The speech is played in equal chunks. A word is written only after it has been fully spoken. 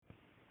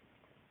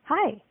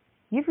Hi,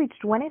 you've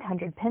reached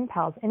 1-800 Pen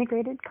Pals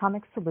Integrated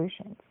Comic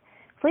Solutions.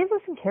 Please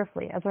listen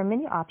carefully as our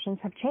menu options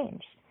have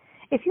changed.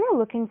 If you are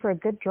looking for a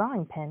good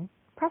drawing pen,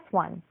 press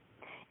 1.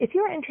 If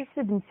you are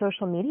interested in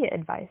social media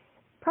advice,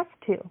 press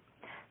 2.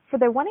 For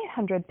the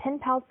 1-800 Pen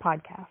Pals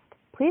podcast,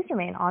 please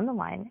remain on the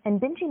line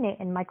and Benji Nate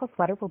and Michael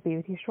Sweater will be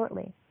with you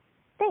shortly.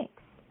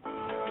 Thanks.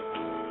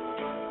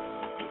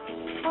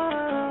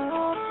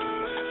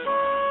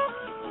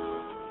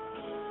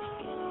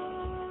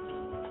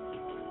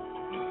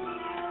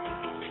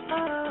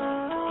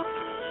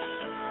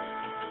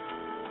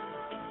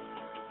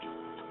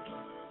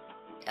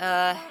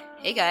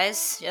 Hey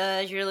guys,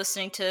 you're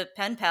listening to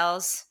Pen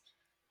Pals,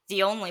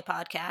 the only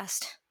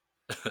podcast.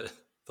 The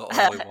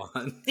only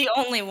one. The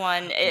only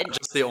one. Not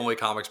just the only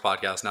comics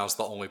podcast. Now it's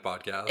the only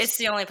podcast. It's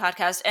the only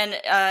podcast. And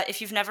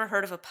if you've never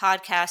heard of a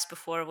podcast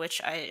before,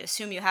 which I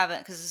assume you haven't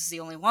because this is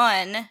the only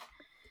one,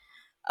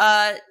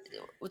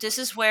 this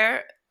is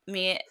where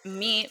me,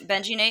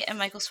 Benji Nate, and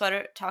Michael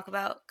Sweater talk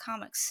about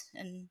comics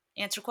and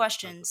answer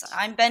questions.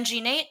 I'm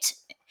Benji Nate,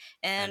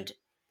 and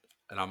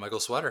I'm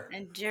Michael Sweater.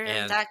 And you're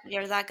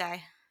that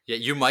guy. Yeah,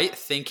 you might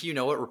think you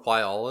know what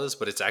Reply All is,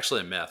 but it's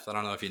actually a myth. I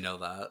don't know if you know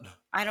that.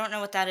 I don't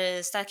know what that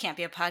is. That can't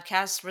be a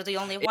podcast. We're the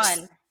only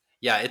one.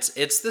 Yeah, it's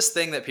this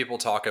thing that people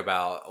talk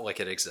about like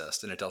it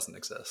exists, and it doesn't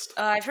exist.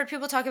 I've heard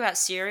people talk about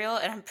cereal,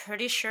 and I'm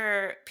pretty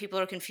sure people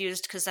are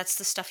confused because that's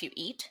the stuff you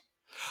eat.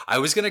 I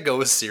was going to go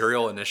with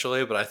cereal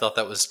initially, but I thought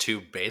that was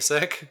too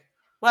basic.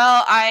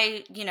 Well,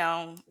 I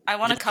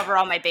want to cover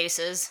all my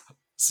bases.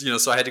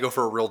 So I had to go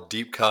for a real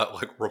deep cut,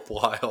 like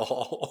Reply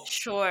All.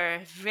 Sure,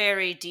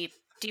 very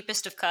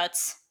deepest of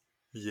cuts.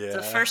 Yeah.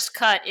 The first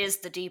cut is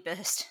the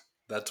deepest.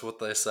 That's what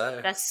they say.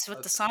 That's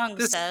what the song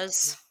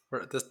says.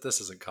 This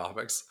isn't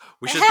comics.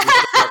 We should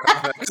talk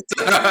comics.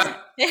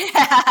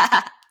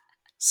 Yeah.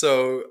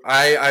 So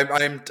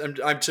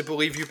I'm to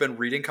believe you've been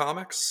reading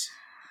comics.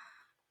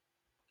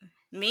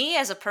 Me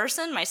as a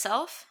person,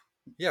 myself.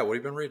 Yeah, what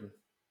have you been reading?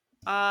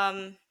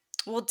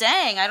 Well,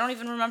 dang, I don't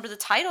even remember the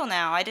title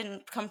now. I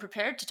didn't come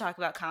prepared to talk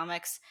about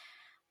comics.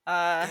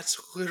 That's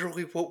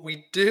literally what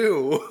we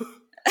do.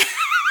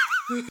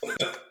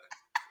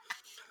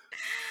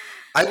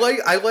 I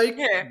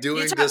like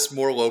doing this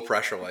more low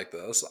pressure like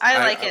this. I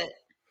like it.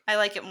 I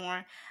like it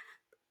more.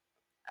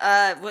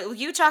 Will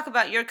you talk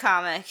about your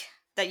comic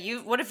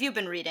what have you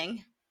been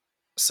reading?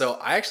 So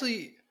I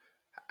actually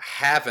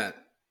haven't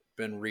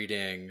been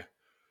reading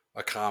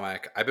a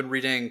comic. I've been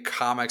reading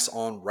comics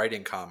on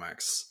writing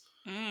comics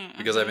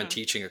because I've been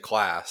teaching a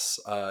class.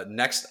 Our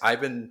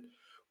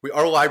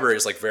library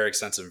is like very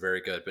extensive and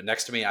very good, but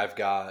next to me I've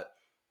got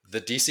the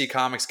DC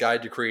Comics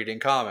Guide to Creating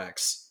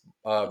Comics,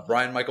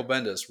 Brian Michael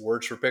Bendis,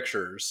 Words for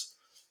Pictures.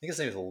 I think his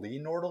name is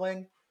Lee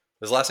Nordling.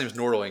 His last name is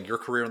Nordling, Your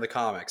Career in the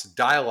Comics.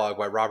 Dialogue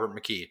by Robert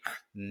McKee.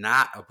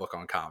 Not a book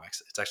on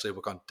comics. It's actually a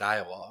book on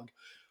dialogue.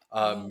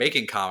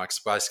 Making Comics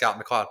by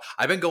Scott McCloud.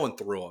 I've been going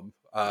through them.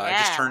 I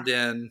just turned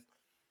in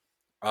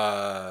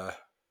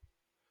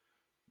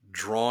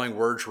Drawing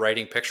Words,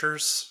 Writing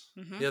Pictures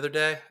the other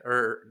day,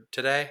 or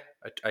today.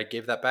 I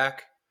gave that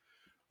back.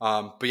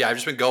 But yeah, I've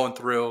just been going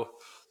through,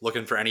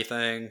 looking for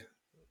anything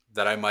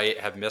that I might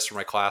have missed from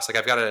my class. Like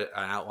I've got an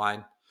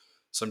outline,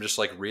 so I'm just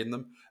like reading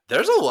them.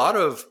 There's a lot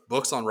of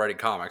books on writing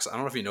comics. I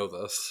don't know if you know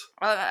this.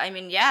 I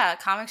mean, yeah,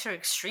 comics are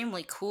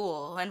extremely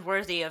cool and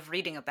worthy of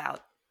reading about.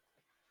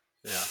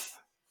 Yeah.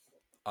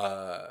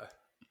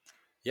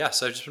 Yeah,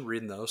 so I've just been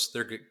reading those.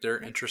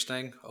 They're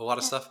interesting. A lot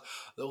of stuff.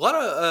 A lot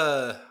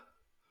of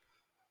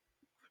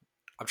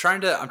I'm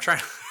trying I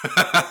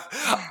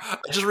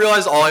just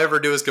realized all I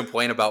ever do is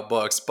complain about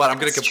books, but I'm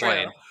going to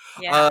complain. True.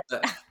 Yeah.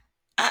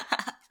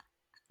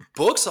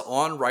 Books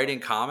on writing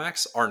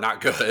comics are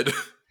not good.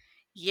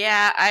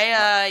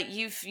 Yeah,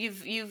 you've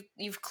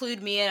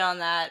clued me in on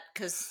that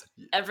because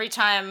every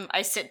time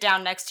I sit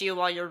down next to you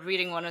while you're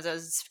reading one of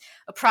those,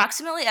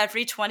 approximately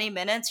every 20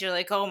 minutes, you're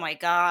like, oh my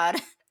God.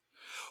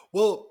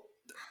 Well,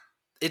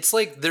 it's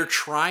like they're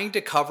trying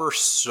to cover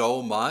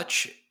so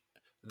much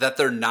that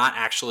they're not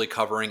actually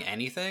covering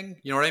anything.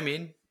 You know what I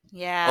mean?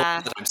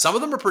 Yeah. Some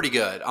of them are pretty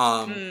good.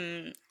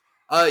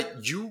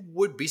 You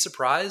would be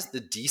surprised.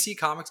 The DC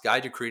Comics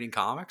Guide to Creating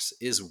Comics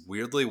is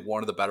weirdly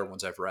one of the better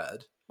ones I've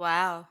read.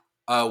 Wow.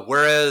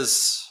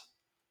 Whereas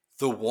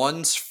the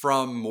ones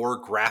from more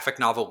graphic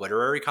novel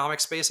literary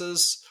comic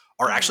spaces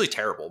are actually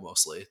terrible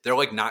mostly. They're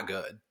like not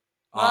good.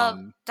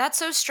 That's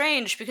so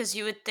strange because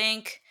you would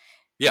think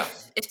yeah.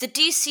 If the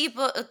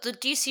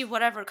DC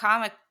whatever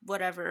comic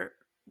whatever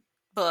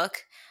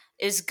book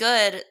is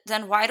good,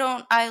 then why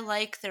don't I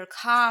like their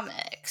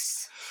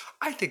comics?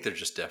 I think they're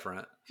just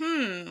different.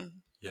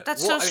 Yeah.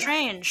 That's so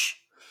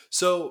strange.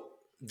 So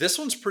this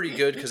one's pretty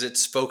good because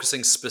it's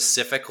focusing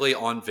specifically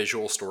on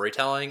visual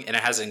storytelling and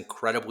it has an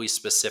incredibly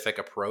specific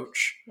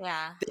approach.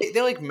 Yeah.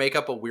 They like make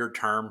up a weird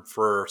term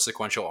for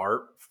sequential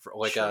art.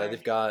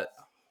 They've got,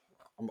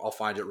 I'll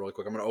find it really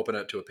quick. I'm going to open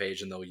it to a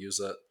page and they'll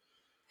use it.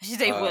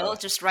 They will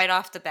just right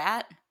off the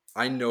bat?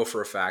 I know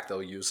for a fact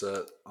they'll use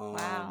it.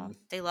 Wow.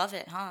 They love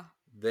it, huh?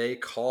 They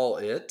call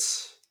it,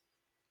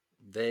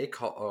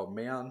 oh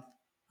man.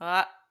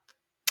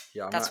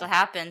 Yeah, I'm That's not. what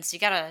happens. You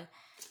gotta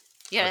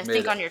I've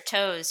think made. on your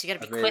toes. You gotta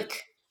be I've made.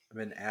 quick. I've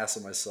made an ass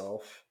of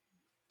myself.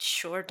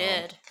 Sure Um,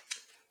 did.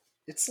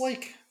 it's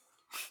like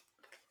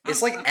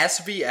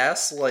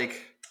SVS,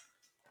 like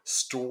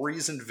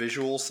stories and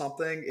visuals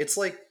something. It's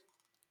like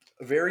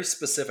very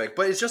specific,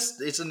 but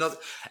it's another.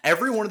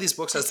 Every one of these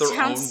books That has their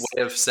own sounds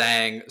way of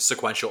saying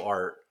sequential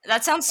art. Uh,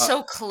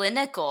 so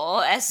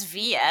clinical.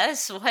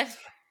 SVS. What?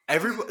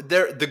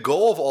 the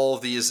goal of all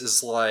of these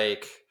is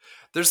like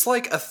there's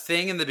like a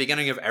thing in the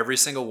beginning of every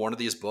single one of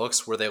these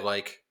books where they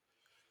like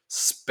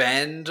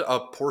spend a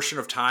portion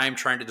of time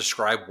trying to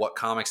describe what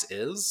comics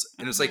is,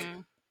 and it's like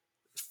Hmm.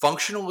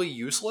 functionally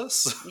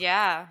useless.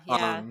 Yeah,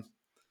 yeah. um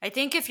I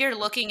think if you're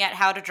looking at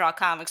how to draw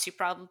comics, you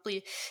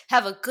probably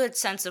have a good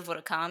sense of what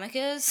a comic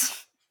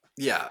is.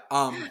 yeah.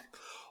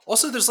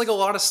 Also there's like a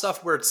lot of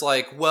stuff where it's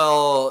like,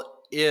 well,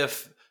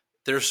 if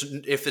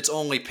it's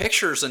only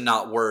pictures and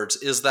not words,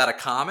 is that a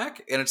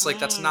comic? And it's like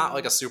that's not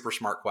like a Mm, super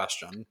smart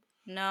question.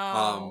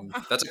 no.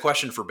 That's a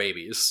question for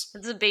babies.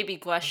 It's a baby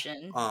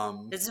question.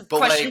 It's a But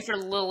question like for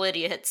little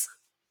idiots.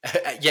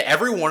 yeah,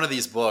 every one of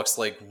these books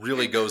like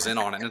really goes in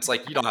on it, and it's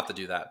like you don't have to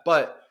do that.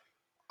 But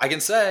I can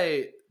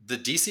say the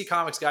DC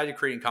Comics Guide to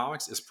Creating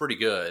Comics is pretty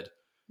good,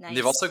 and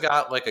they've Nice. also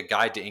got like a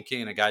guide to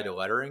inking and a guide to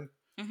lettering.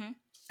 Hmm.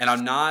 And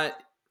I'm not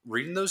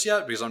reading those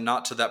yet because I'm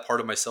not to that part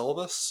of my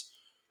syllabus.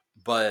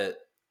 But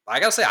I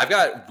gotta say, I've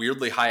got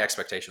weirdly high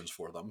expectations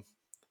for them.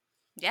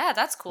 Yeah,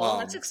 that's cool.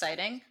 That's Um,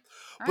 exciting.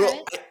 All but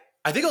right.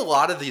 I think a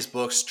lot of these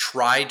books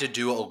try to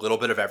do a little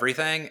bit of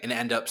everything and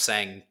end up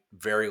saying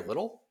very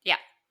little. Yeah.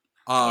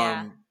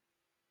 Yeah. Um,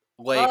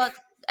 like Well,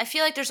 I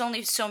feel like there's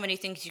only so many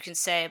things you can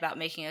say about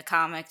making a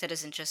comic that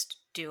isn't just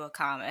do a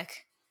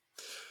comic.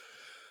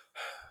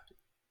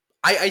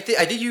 I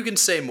think you can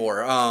say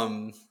more.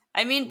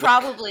 I mean, What?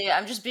 probably.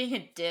 I'm just being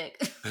a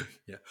dick.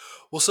 Yeah.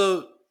 Well,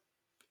 so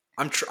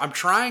I'm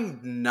trying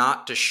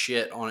not to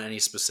shit on any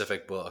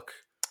specific book,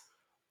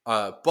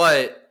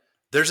 but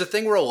there's a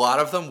thing where a lot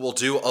of them will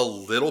do a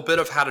little bit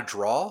of how to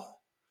draw.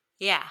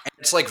 Yeah. And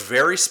it's like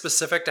very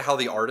specific to how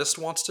the artist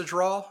wants to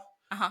draw.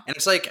 Uh And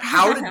it's like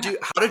huh.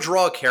 how to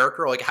draw a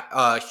character like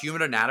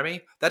human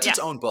anatomy. That's Yeah. its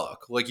own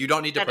book. Like you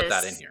don't need to That put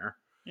that in is. here.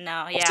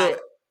 No, yeah. Also,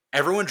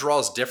 everyone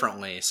draws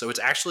differently, so it's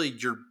actually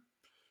you're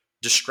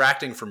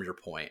distracting from your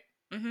point.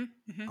 Mm-hmm.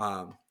 Mm-hmm.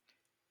 Um,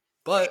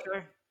 but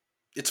Sure.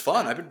 it's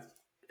fun.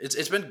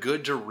 It's been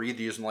good to read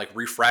these and like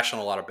refresh on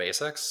a lot of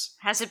basics.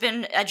 Has it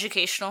been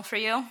educational for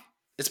you?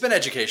 It's been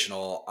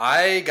educational.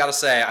 I gotta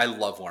say, I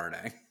love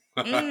learning.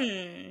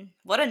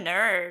 What a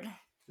nerd.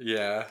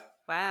 Yeah.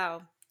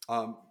 Wow.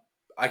 Um,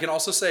 I can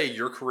also say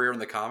Your Career in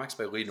the Comics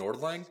by Lee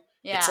Nordling. It's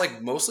Yeah.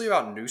 like mostly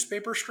about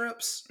newspaper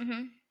strips.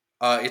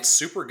 Mm-hmm. It's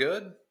super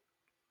good.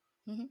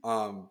 Mm-hmm.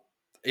 Um,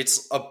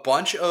 it's a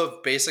bunch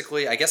of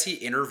basically, I guess he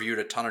interviewed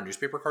a ton of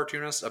newspaper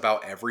cartoonists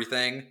about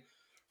everything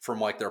from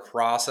like their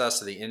process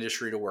to the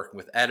industry to working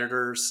with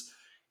editors.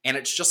 And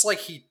it's just like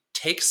he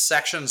takes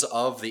sections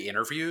of the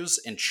interviews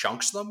and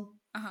chunks them.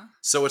 Uh-huh.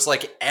 So it's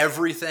like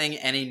everything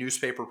any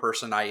newspaper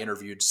person I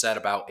interviewed said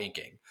about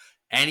inking,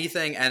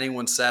 anything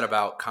anyone said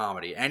about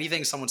comedy,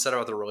 anything someone said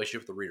about their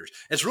relationship with the readers.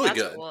 It's really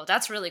That's good. cool.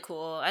 That's really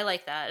cool. I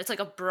like that. It's like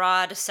a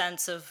broad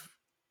sense of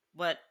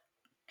what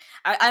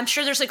I'm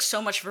sure there's like so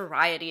much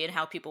variety in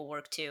how people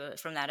work too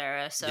from that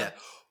era. So, Yeah.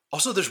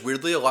 Also, there's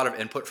weirdly a lot of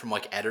input from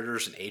like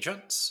editors and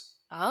agents.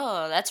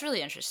 oh, that's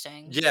really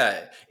interesting.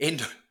 Yeah,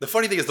 and the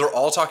funny thing is they're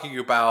all talking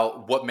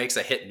about what makes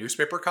a hit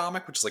newspaper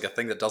comic, which is like a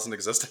thing that doesn't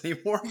exist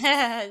anymore.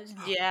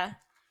 Yeah.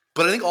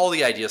 But I think all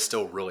the ideas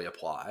still really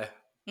apply.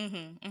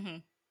 Mm-hmm. Mm-hmm.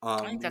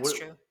 I think that's What,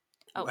 true.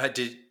 Oh,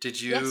 did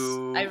yes.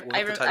 you like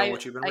the title of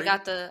what you've been I reading?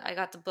 I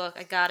got the book.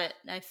 I got it.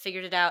 I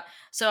figured it out.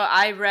 So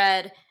I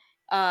read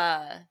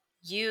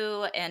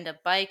You and a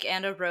Bike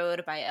and a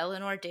Road by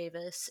Eleanor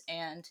Davis,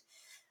 and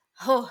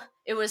oh,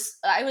 I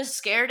was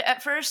scared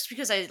at first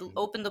because I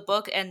opened the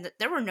book and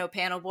there were no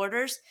panel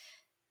borders.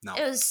 No.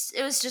 It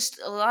was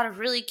just a lot of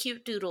really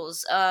cute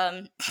doodles.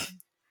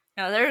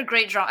 No, they're a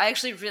great draw. I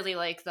actually really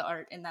like the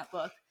art in that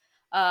book.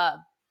 Uh,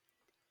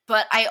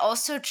 but I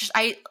also just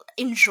I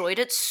enjoyed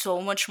it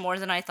so much more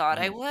than I thought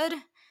I Mhm. would.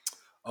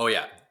 Oh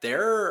yeah,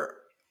 they're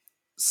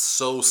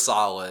so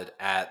solid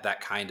at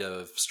that kind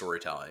of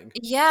storytelling.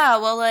 Yeah,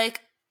 well,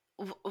 like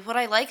what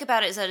I like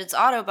about it is that it's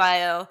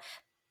autobio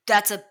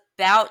that's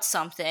about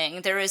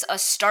something. There is a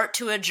start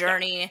to a Yeah.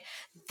 journey,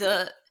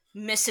 the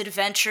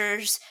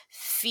misadventures,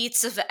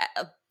 feats of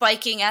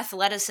biking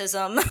athleticism,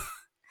 and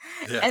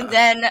Yeah.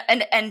 then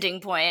an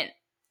ending point.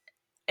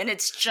 And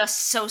it's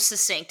just so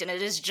succinct, and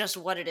it is just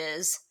what it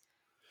is.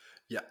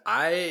 Yeah,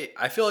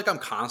 I feel like I'm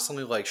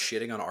constantly like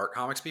shitting on art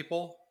comics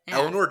people. Yeah,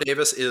 Eleanor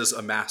Davis is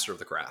a master of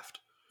the craft.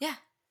 yeah.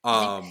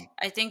 Um,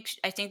 I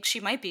think she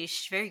might be.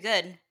 She's very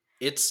good.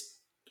 it's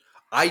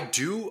I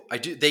do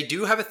they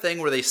do have a thing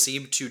where they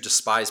seem to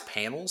despise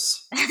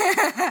panels.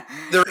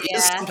 There is Yeah,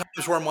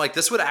 sometimes where I'm like,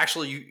 this would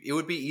actually it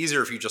would be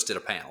easier if you just did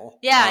a panel.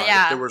 yeah, If there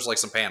yeah, was like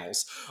some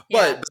panels.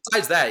 yeah. But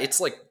besides that, it's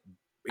like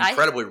I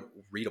incredibly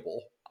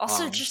readable.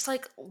 Also, Um, just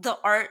like the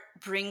art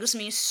brings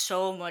me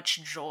so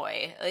much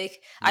joy.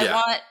 Like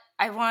yeah,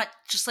 I want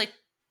just like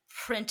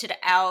printed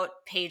out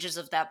pages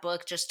of that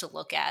book just to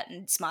look at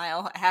and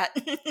smile at.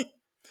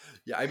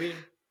 yeah. I mean,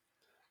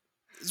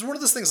 it's one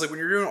of those things like when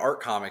you're doing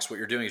art comics, what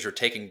you're doing is you're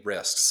taking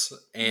risks,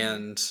 Mhm.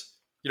 and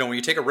when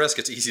you take a risk,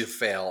 it's easy to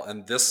fail.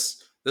 And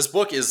this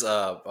book is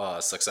a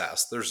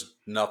success. There's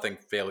nothing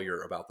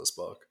failure about this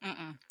book.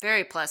 Mm-mm.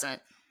 Very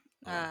pleasant.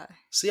 Uh, Uh,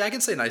 See, I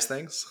can say nice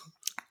things.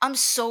 I'm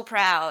so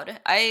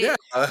proud. Yeah,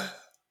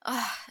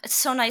 It's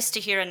so nice to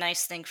hear a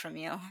nice thing from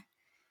you.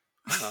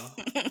 I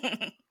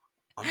know.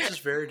 I'm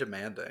just very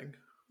demanding,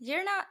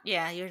 You're not.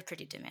 Yeah, you're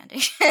pretty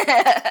demanding.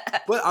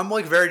 but I'm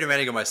like very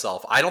demanding of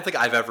myself. I don't think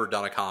I've ever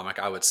done a comic.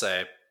 I would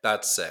say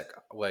that's sick.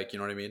 Like, you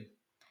know what I mean?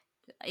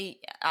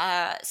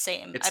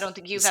 Same. I It's don't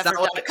think you've it's ever not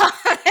done a like,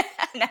 comment.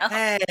 No.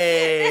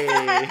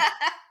 hey,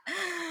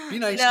 be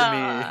nice to No,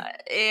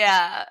 me.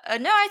 yeah.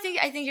 No, I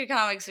think your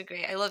comics are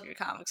great. I love your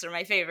comics; they're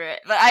my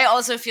favorite. But I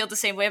also feel the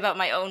same way about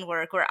my own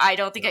work, where I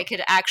don't think I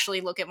could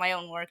actually look at my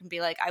own work and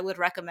be like, I would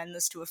recommend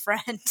this to a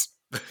friend.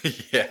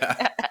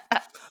 Yeah.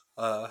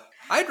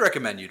 I'd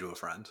recommend you to a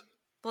friend.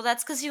 Well,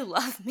 that's because you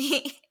love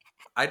me.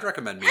 I'd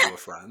recommend me to a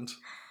friend.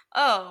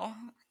 Oh,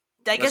 I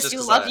That's guess just you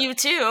because love you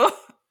too.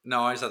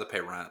 no, I just have to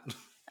pay rent.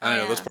 Oh I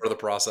know that's yeah, part of the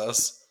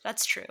process.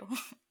 that's true.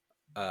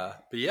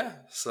 But yeah,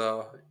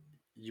 so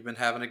you've been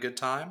having a good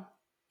time?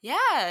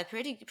 Yeah,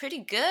 pretty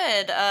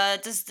good.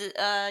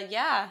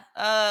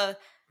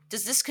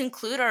 Does this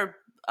conclude our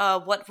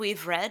what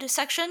we've read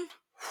section?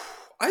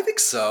 I think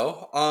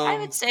so. I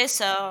would say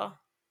so.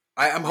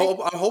 I I'm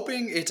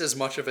hoping it's as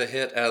much of a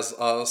hit as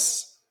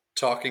us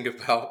talking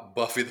about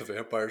Buffy the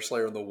Vampire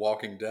Slayer and The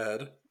Walking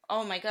Dead.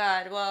 Oh my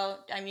god.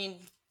 Well, I mean,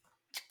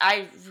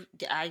 I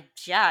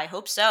yeah, I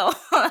hope so.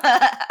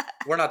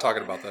 We're not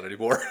talking about that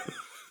anymore.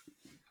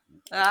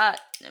 uh,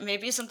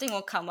 Maybe something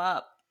will come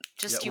up. Yeah,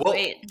 Just you well,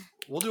 wait.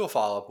 we'll do a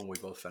follow up when we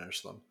both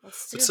finish them.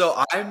 Let's But do. so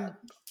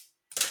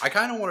I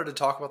kind of wanted to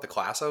talk about the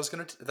class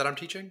that I'm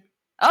teaching.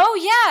 Oh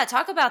yeah,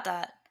 talk about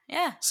that.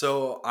 Yeah.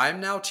 So I'm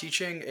now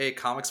teaching a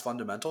comics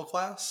fundamental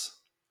class.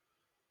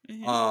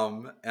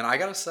 Hmm. And I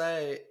gotta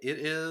say, it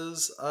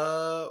is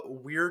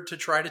weird to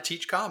try to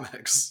teach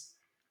comics.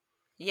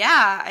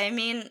 Yeah, I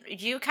mean,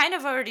 you kind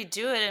of already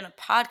do it in a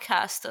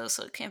podcast though,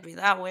 so it can't be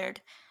that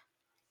weird.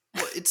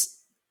 Well, it's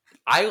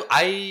I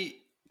I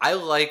I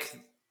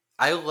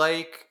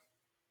like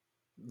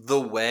the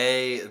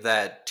way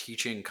that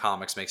teaching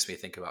comics makes me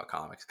think about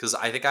comics because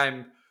I think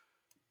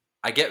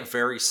I get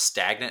very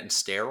stagnant and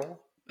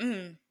sterile.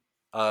 Mm.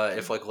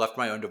 If like left to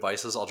my own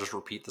devices, I'll just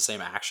repeat the same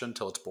action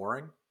till it's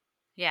boring.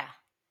 Yeah.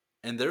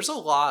 And there's a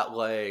lot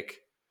like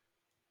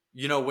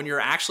when you're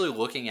actually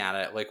looking at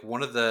it, like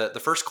one of the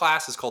first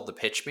class is called the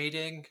pitch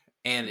meeting,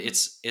 and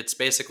Mhm. it's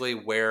basically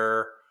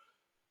where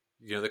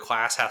the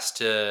class has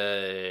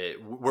to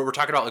where we're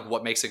talking about like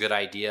what makes a good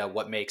idea,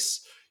 what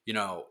makes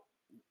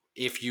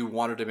if you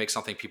wanted to make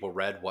something people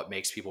read, what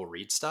makes people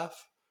read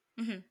stuff,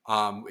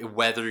 Mhm.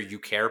 whether you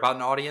care about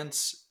an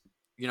audience,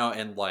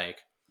 and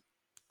like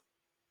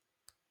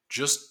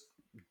just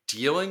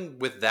dealing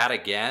with that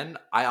again.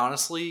 I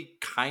honestly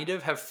kind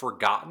of have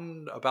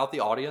forgotten about the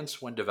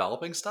audience when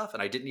developing stuff,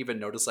 and I didn't even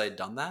notice I had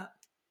done that.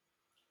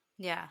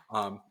 Yeah.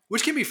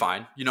 Which can be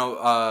fine.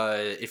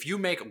 If you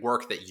make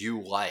work that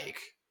you like,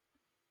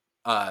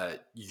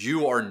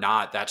 you are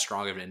not that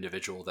strong of an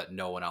individual that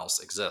no one else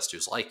exists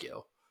who's like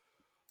you.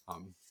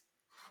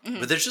 Mhm.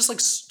 But there's just like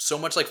so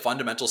much like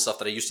fundamental stuff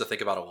that I used to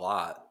think about a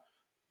lot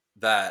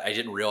that I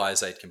didn't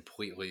realize I'd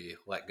completely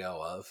let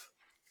go of.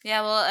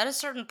 Yeah, well, at a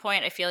certain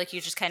point, I feel like you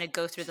just kind of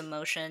go through the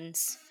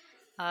motions.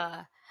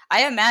 Uh,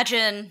 I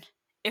imagine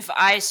if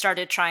I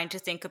started trying to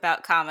think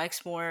about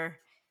comics more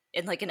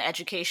in like an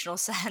educational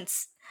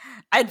sense,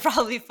 I'd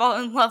probably fall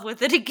in love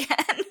with it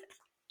again.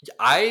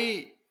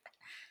 I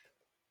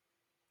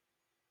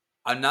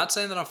I'm not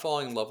saying that I'm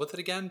falling in love with it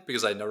again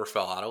because I never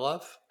fell out of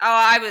love. Oh,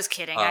 I was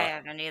kidding. I Uh,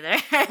 haven't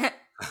either.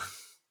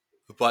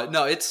 but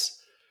no,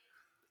 it's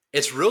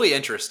really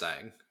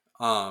interesting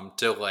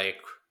to like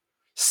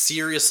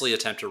seriously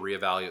attempt to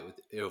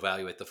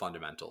evaluate the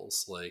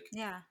fundamentals. Like,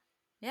 Yeah.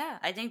 Yeah,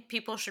 I think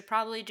people should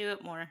probably do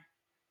it more.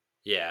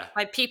 yeah,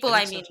 By I people,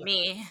 I think so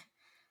mean too. me.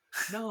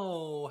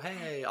 No,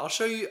 hey, I'll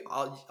show you.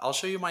 I'll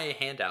show you my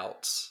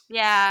handouts.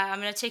 Yeah, I'm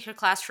gonna take your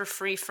class for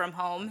free from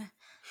home.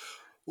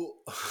 Well,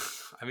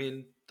 I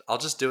mean, I'll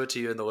just do it to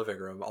you in the living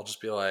room. I'll just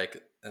be like,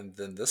 and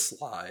then this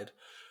slide.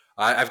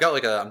 I've got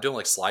like I'm doing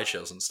like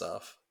slideshows and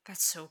stuff.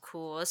 That's so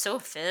cool. It's so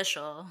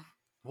official.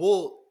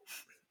 Well,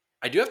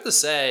 I do have to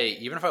say,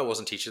 even if I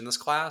wasn't teaching this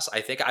class,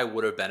 I think I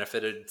would have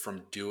benefited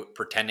from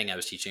pretending I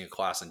was teaching a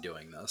class and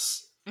doing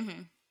this.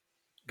 Hmm.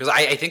 Because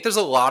I think there's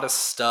a lot of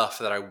stuff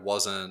that I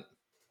wasn't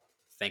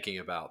thinking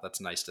about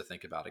that's nice to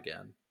think about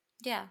again.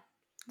 Yeah,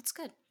 that's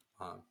good.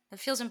 Um, That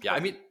feels yeah, I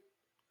important. mean,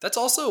 that's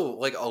also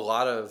like a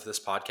lot of this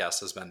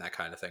podcast has been that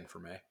kind of thing for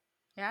me.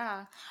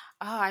 Yeah.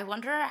 Oh, I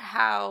wonder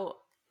how.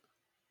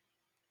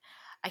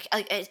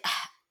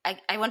 I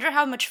I wonder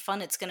how much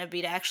fun it's going to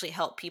be to actually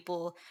help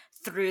people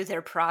through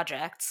their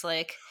projects.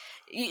 Like,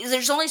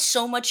 there's only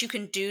so much you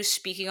can do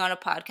speaking on a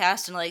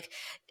podcast and like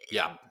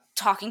Yeah.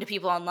 talking to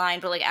people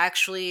online, but like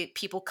actually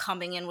people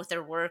coming in with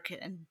their work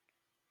and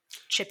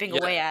chipping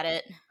Yeah. away at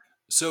it.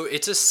 So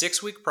it's a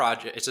 6-week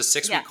project. It's a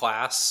 6-week Yeah.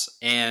 class,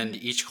 and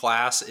each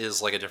class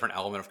is like a different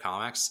element of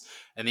comics.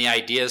 And the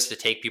idea is to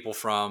take people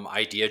from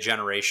idea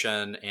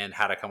generation and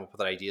how to come up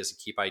with ideas and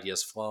keep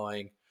ideas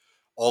flowing,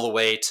 all the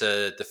way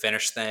to the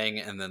finished thing,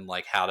 and then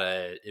like how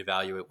to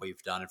evaluate what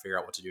you've done and figure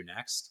out what to do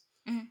next.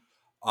 And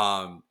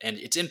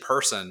it's in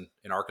person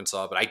in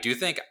Arkansas, but I do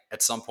think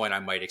at some point I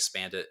might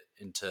expand it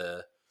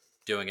into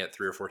doing it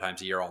 3 or 4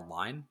 times a year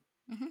online.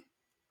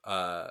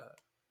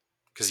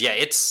 Because yeah,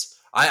 it's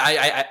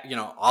I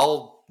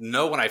I'll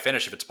know when I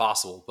finish if it's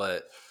possible,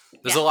 but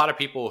there's a lot of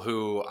people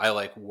who I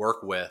like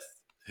work with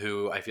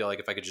who I feel like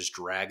if I could just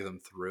drag them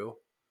through,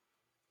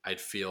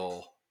 I'd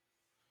feel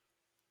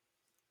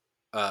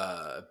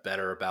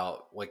better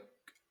about like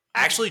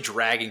actually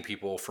dragging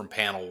people from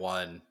panel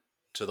 1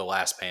 to the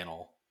last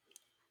panel.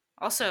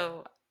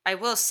 Also, I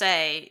will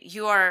say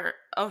you are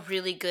a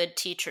really good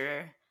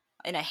teacher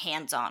in a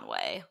hands-on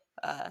way.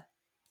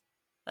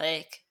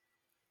 Like,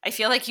 I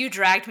feel like you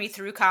dragged me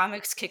through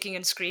comics kicking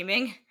and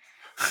screaming.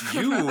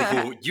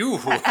 Yeah.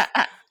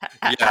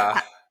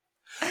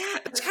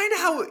 It's kind of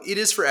how it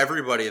is for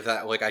everybody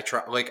that like I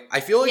try, like I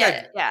feel like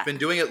I've been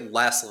doing it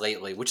less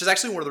lately, which is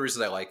actually one of the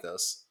reasons I like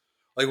this.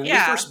 Like when we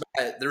first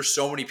met, there's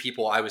so many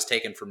people I was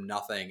taking from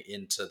nothing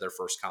into their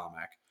first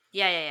comic.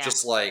 Yeah.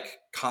 Just like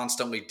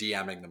constantly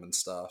DMing them and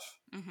stuff.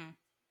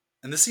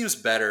 And this seems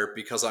better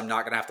because I'm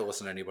not going to have to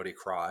listen to anybody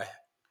cry.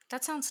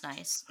 That sounds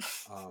nice.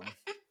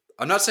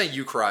 I'm not saying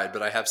you cried,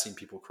 but I have seen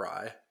people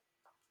cry.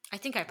 I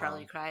think I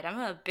probably cried. I'm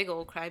a big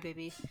old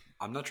crybaby.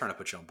 I'm not trying to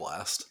put you on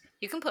blast.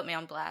 You can put me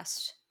on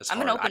blast. It's I'm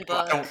hard. an open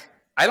book.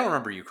 I don't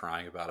remember you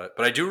crying about it,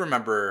 but I do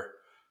remember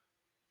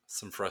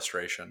some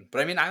frustration.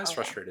 But I mean, I was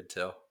frustrated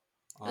too.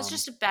 It was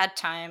just a bad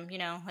time, you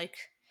know, like,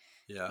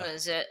 what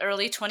is it,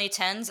 early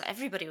 2010s?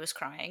 Everybody was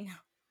crying.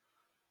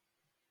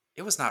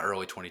 It was not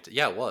early 2010s.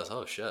 Yeah, it was.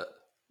 Oh, shit.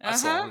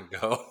 That's long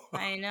ago.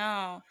 I know.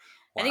 Wow.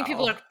 I think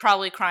people are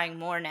probably crying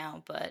more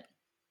now, but...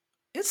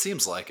 It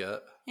seems like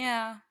it.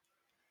 Yeah.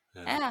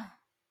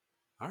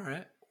 All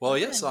right. Well,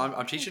 yeah, so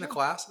I'm teaching a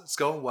class. It's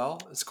going well.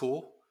 It's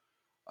cool.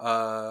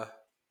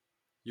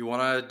 You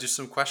want to do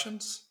some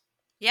questions?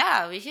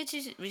 Yeah, let's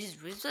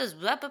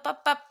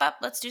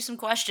do some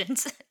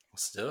questions.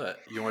 Let's do it.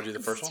 You want to do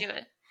the first one? Let's do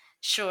it.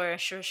 Sure.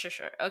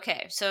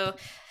 Okay, so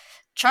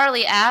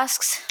Charlie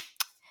asks,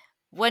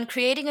 when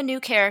creating a new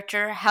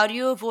character, how do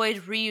you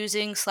avoid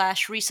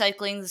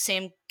reusing/recycling the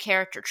same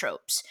character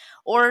tropes?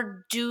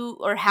 Or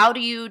how do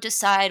you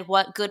decide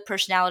what good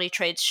personality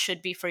traits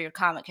should be for your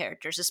comic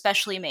characters,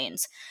 especially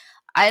mains?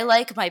 I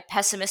like my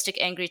pessimistic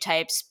angry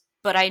types,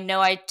 but I know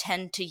I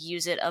tend to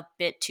use it a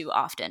bit too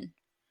often.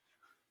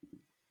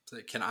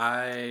 Can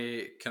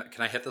I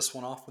hit this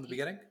one off from the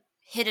beginning?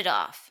 Hit it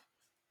off.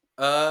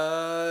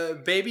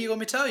 Baby, let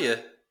me tell you.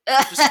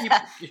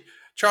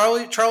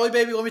 Charlie,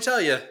 baby, let me tell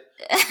you.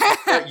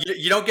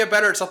 You don't get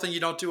better at something you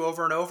don't do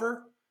over and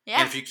over. Yeah.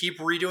 And if you keep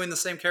redoing the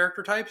same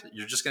character type,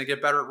 you're just going to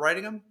get better at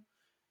writing them.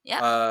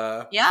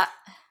 Yeah. Yeah.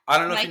 I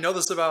don't know if you know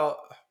this about...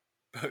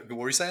 What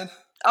were you saying?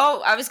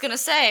 Oh, I was going to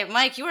say,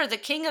 Mike, you are the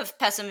king of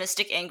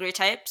pessimistic angry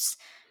types.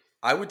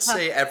 I would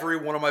say every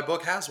one of my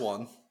book has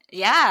one.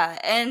 Yeah,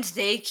 and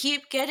they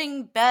keep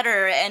getting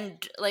better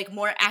and like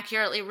more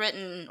accurately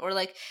written, or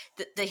like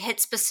they hit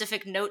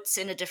specific notes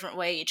in a different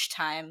way each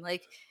time.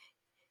 Like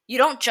you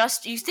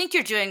think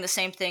you're doing the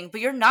same thing,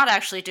 but you're not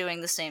actually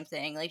doing the same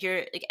thing. Like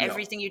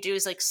everything you do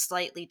is like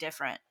slightly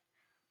different.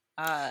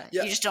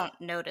 You just don't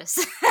notice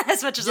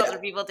as much as other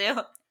people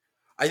do.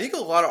 I think a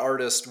lot of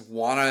artists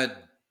want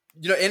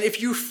to, and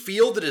if you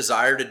feel the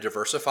desire to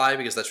diversify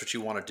because that's what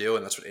you want to do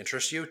and that's what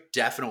interests you,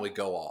 definitely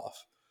go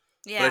off.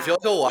 Yeah. But I feel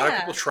like a lot of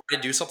people try to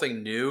do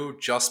something new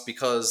just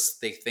because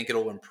they think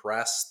it'll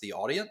impress the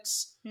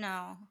audience.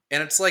 No.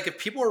 And it's like, if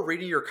people are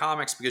reading your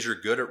comics because you're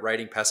good at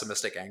writing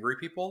pessimistic, angry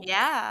people,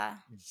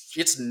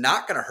 it's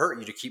not going to hurt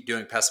you to keep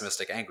doing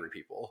pessimistic, angry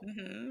people.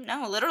 Mm-hmm.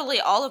 No,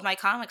 literally all of my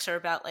comics are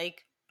about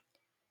like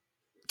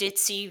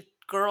ditzy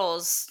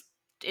girls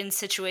in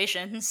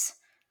situations.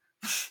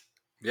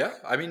 Yeah,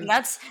 I mean...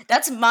 That's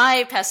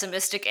my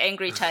pessimistic,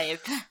 angry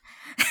type.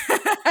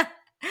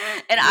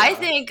 And I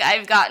think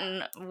I've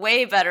gotten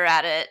way better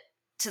at it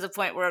to the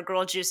point where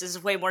Girl Juice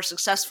is way more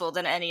successful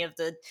than any of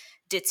the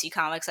ditzy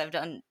comics I've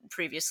done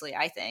previously,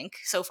 I think,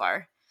 so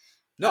far.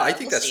 No, I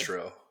think that's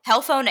true.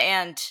 Hellphone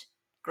and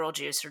Girl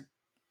Juice are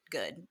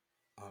good.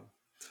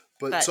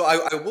 But so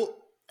I will...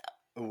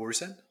 What were you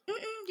saying?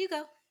 You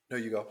go. No,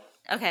 you go.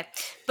 Okay.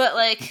 But,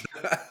 like,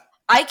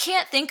 I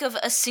can't think of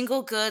a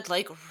single good,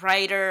 like,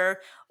 writer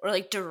or,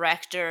 like,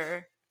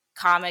 director,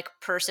 comic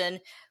person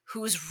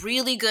who's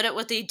really good at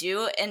what they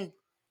do and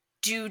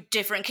do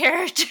different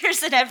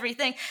characters and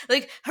everything.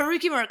 Like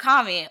Haruki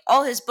Murakami,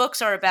 all his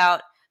books are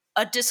about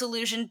a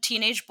disillusioned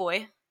teenage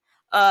boy,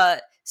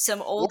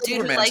 some old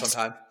dude who likes...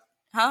 sometime.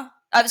 Huh?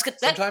 I was gonna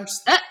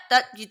Sometimes,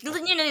 that you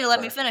need to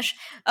let me finish.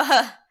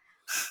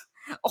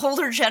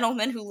 Older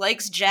gentleman who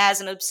likes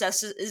jazz and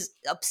is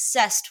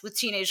obsessed with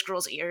teenage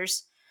girls'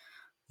 ears.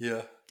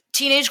 yeah.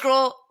 Teenage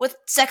girl with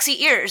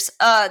sexy ears.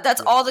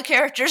 That's all the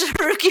characters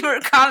Haruki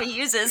Murakami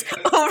uses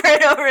over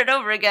and over and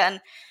over again.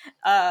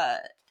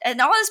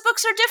 And all his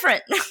books are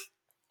different.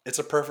 It's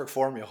a perfect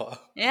formula.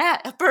 Yeah,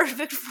 a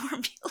perfect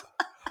formula.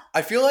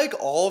 I feel like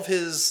all of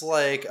his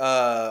like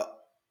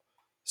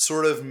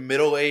sort of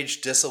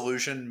middle-aged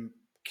disillusioned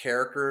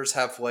characters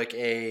have like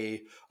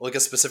a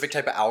specific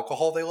type of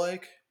alcohol they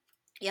like.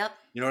 Yep.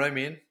 You know what I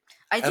mean?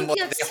 I And think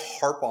like they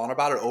harp on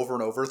about it over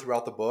and over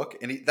throughout the book,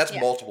 and that's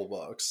multiple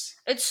books.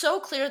 it's so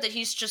clear that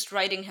he's just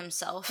writing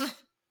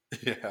himself.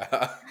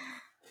 Yeah.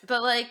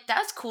 But like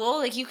that's cool.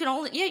 Like you can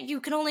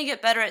only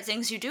get better at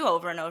things you do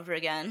over and over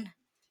again.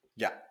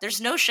 Yeah.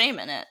 There's no shame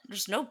in it.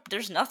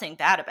 There's nothing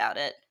bad about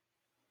it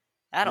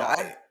at all.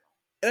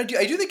 I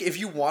do think if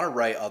you want to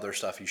write other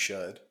stuff, you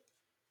should.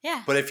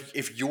 Yeah. But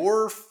if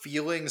you're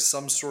feeling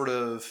some sort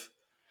of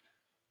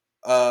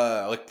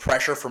like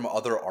pressure from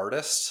other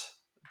artists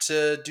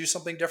to do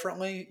something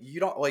differently, you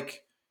don't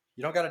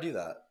got to do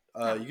that.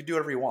 You can do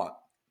whatever you want.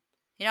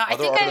 You know,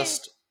 Other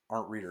artists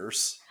aren't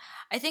readers.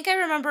 I think I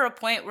remember a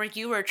point where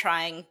you were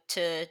trying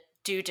to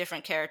do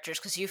different characters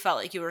because you felt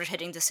like you were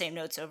hitting the same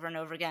notes over and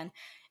over again,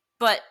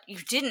 but you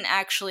didn't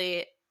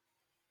actually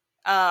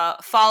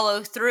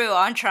follow through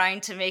on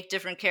trying to make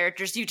different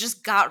characters. You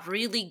just got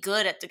really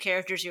good at the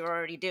characters you were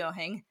already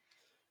doing.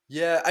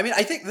 Yeah, I mean,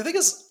 I think the thing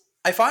is,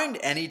 I find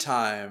any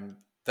time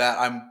that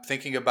I'm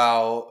thinking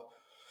about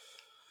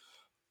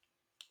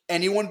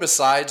anyone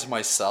besides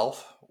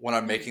myself when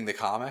I'm making the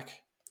comic,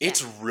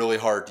 it's really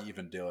hard to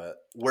even do it.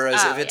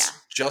 Whereas if it's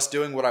just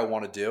doing what I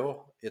want to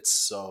do, it's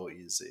so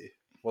easy.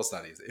 Well, it's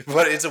not easy,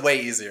 but it's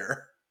way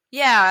easier.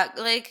 Yeah,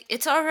 like,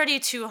 it's already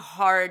too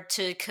hard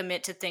to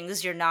commit to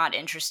things you're not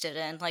interested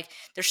in. Like,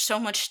 it's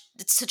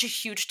such a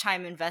huge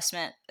time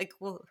investment. Like,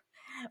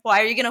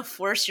 why are you going to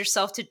force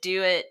yourself to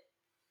do it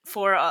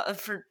for a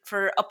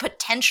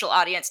potential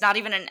audience, not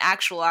even an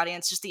actual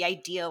audience, just the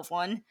idea of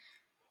one?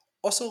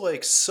 Also,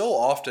 like, so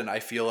often I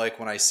feel like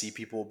when I see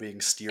people being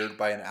steered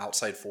by an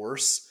outside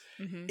force,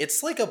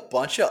 it's like a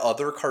bunch of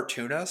other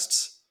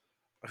cartoonists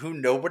who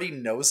nobody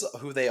knows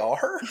who they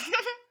are.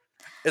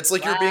 It's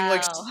like you're being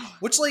like,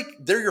 which like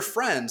they're your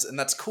friends and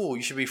that's cool.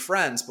 You should be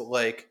friends, but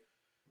like,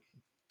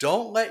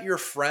 don't let your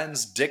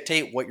friends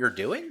dictate what you're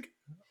doing.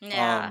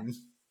 Yeah,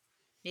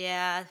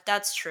 yeah,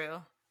 that's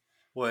true.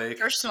 Like,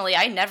 personally,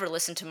 I never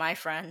listen to my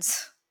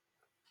friends.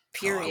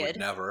 Period. I would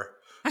never.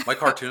 My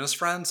cartoonist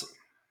friends,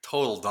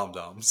 total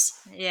dum-dums.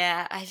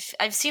 Yeah,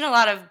 I've seen a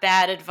lot of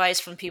bad advice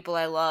from people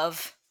I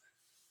love.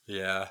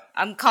 Yeah.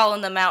 I'm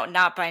calling them out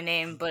not by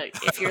name, but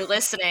if you're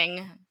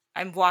listening,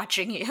 I'm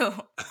watching you.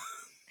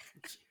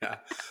 Yeah.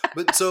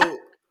 But so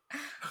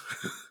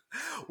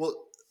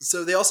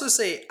so they also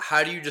say,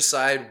 how do you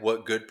decide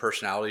what good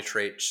personality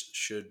traits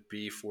should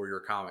be for your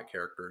comic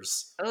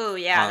characters? Oh,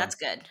 yeah, that's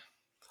good.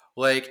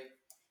 Like,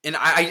 and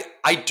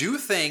I do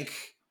think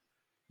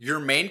your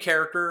main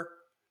character,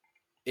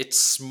 it's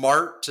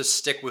smart to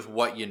stick with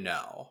what you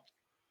know.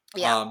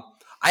 Yeah.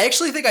 I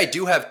actually think I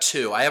do have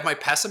two. I have my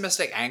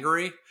pessimistic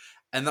angry,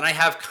 and then I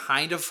have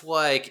kind of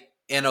like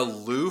an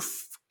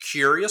aloof,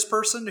 curious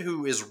person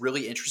who is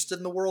really interested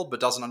in the world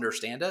but doesn't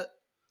understand it.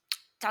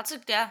 That's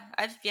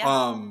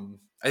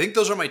I think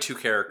those are my two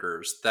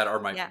characters that are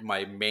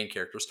my main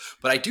characters.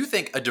 But I do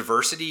think a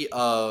diversity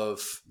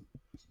of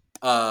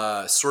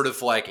sort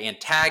of like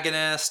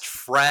antagonist,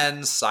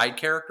 friends, side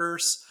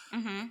characters.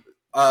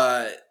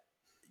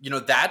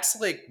 That's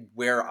like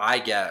where I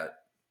get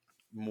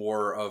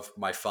more of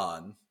my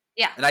fun.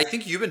 Yeah. And I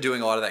think you've been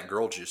doing a lot of that in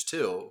Girl Juice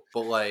too.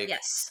 But like,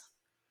 yes.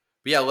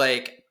 But yeah,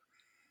 like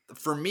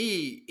for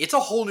me, it's a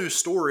whole new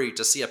story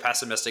to see a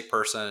pessimistic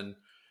person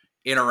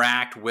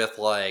interact with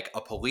like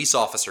a police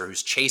officer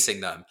who's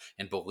chasing them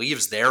and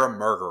believes they're a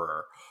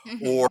murderer,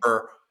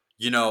 or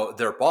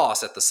their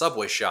boss at the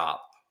Subway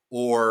shop,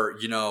 or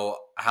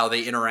how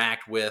they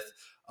interact with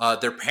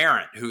their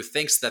parent who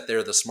thinks that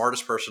they're the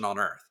smartest person on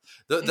earth.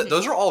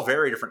 Those are all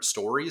very different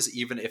stories,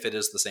 even if it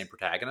is the same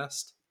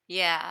protagonist.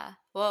 Yeah.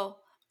 Well,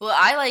 what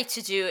I like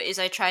to do is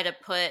I try to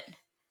put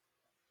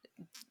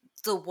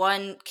the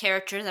one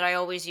character that I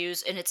always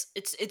use, and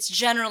it's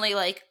generally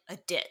like a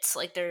ditz,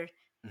 like they're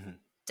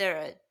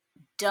a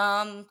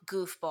dumb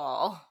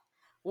goofball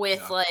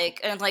with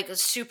like a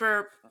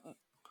super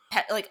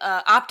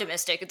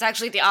optimistic. It's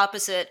actually the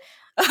opposite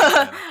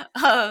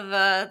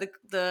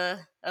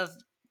of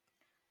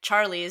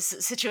Charlie's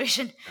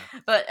situation,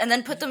 and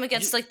then put them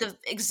against like the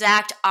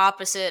exact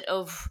opposite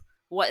of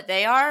what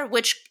they are,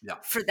 which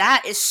for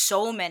that is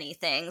so many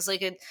things.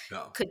 Like it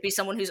could be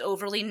someone who's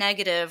overly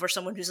negative, or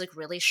someone who's like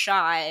really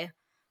shy,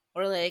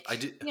 or like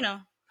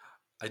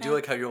I do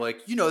like how you're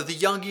like, the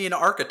Jungian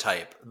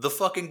archetype, the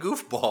fucking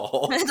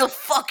goofball. The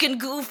fucking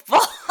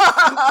goofball.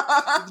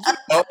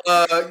 How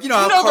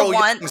Carl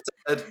Jung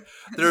said,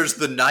 there's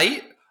the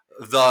knight,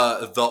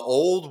 the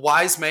old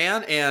wise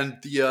man, and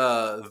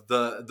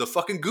the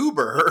fucking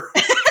goober.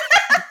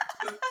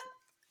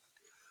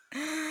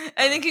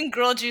 I think in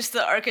Girl Juice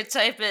the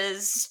archetype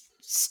is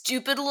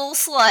stupid little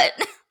slut.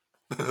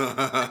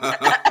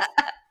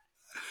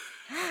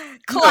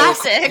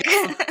 Classic.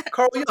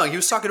 Carl Jung, he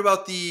was talking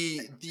about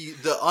the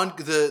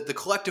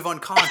collective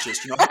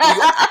unconscious. You know, how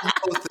we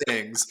all know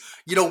things.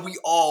 You know, we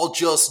all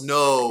just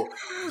know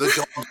the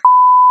dumb.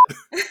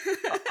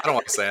 I don't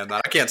like saying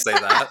that. I can't say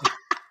that.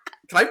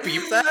 Can I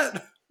beep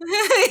that?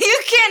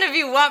 You can if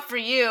you want for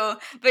you,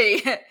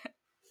 but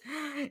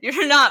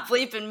you're not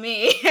bleeping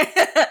me.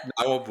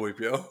 I won't bleep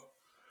you.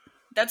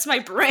 That's my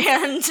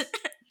brand.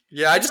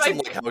 Yeah, I just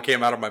didn't like how it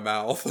came out of my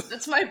mouth.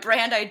 That's my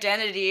brand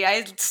identity.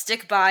 I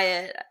stick by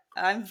it.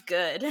 I'm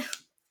good.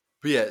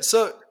 But yeah,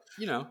 so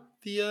you know,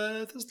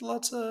 there's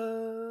lots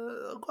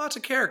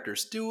of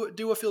characters. Do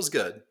what feels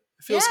good.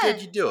 It feels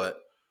good, you do it.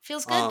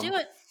 Feels good, do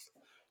it.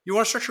 You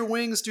want to stretch your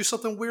wings, do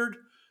something weird?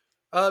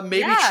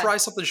 Maybe try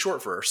something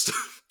short first.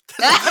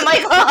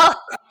 Michael.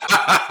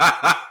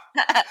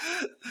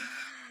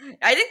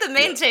 I think the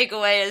main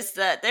takeaway is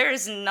that there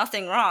is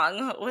nothing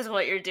wrong with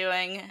what you're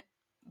doing,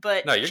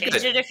 but No, you're change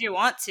good. it if you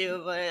want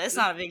to, but it's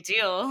not a big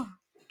deal.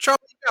 Charlie,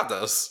 you got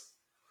this.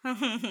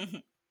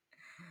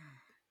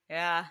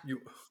 Yeah.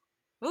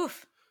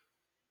 Oof.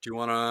 Do you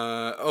want to?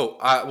 Oh,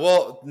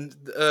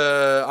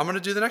 I'm going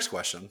to do the next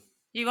question.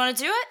 You want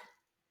to do it?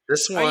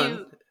 This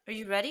one. Are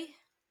you ready?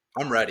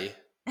 I'm ready.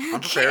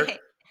 I'm prepared.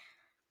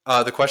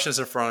 The question is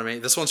in front of me.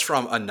 This one's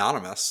from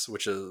Anonymous,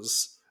 which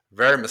is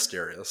very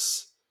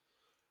mysterious.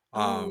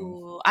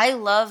 Ooh, I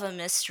love a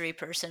mystery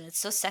person. It's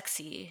so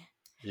sexy.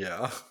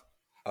 Yeah.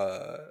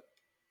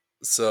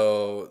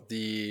 So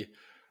the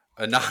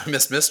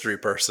anonymous mystery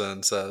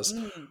person says,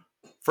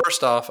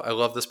 First off, I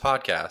love this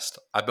podcast.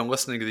 I've been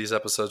listening to these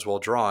episodes while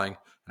drawing,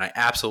 and I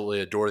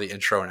absolutely adore the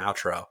intro and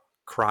outro.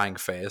 Crying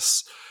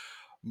face.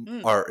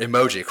 Or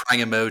emoji.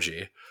 Crying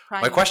emoji.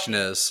 My question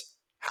is,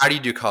 how do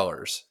you do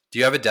colors? Do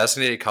you have a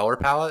designated color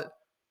palette?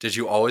 Did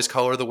you always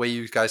color the way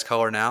you guys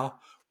color now?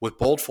 With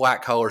bold,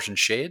 flat colors and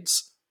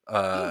shades?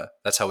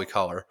 That's how we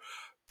color.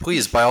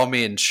 Please, by all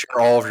means, share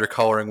all of your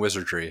coloring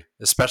wizardry,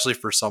 especially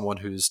for someone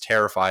who's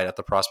terrified at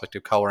the prospect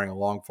of coloring a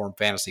long-form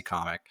fantasy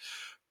comic.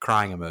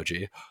 Crying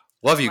emoji.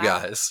 Love you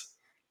guys.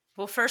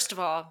 Well, first of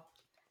all,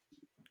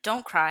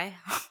 don't cry.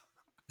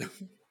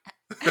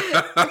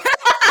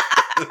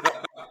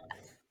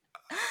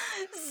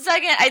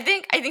 Second, I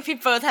think we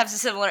both have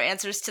similar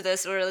answers to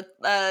this. Where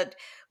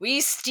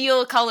we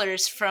steal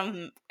colors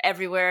from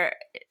everywhere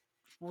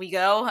we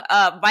go.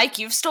 Mike,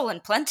 you've stolen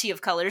plenty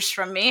of colors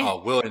from me.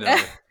 Oh,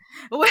 willy-nilly.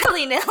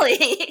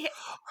 Willy-nilly.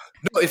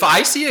 No, if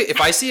I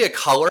see a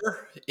color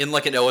in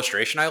like an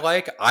illustration I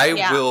like, I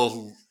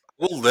will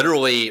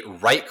literally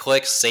right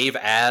click save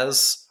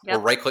as or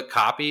right click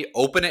copy,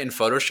 open it in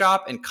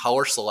Photoshop and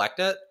color select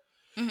it.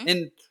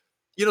 And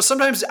you know,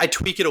 sometimes I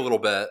tweak it a little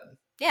bit.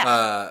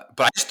 Yeah.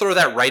 But I just throw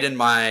that right in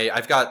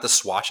I've got the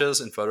swatches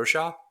in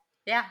Photoshop.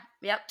 Yeah.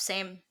 Yep.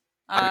 Same.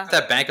 I've got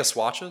that bank of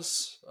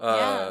swatches.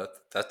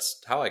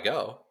 That's how I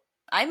go.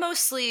 I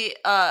mostly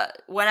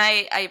when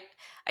I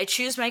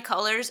choose my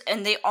colors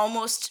and they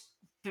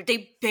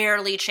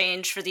barely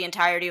change for the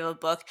entirety of a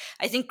book.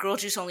 I think Girl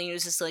Juice only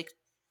uses like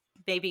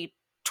maybe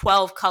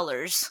 12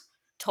 colors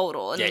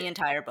total in the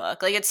entire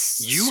book. Like it's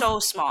so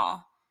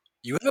small.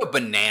 You have a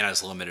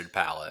bananas limited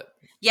palette.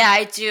 Yeah,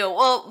 I do.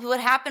 Well, what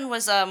happened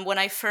was when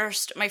my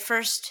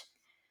first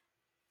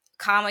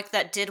comic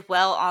that did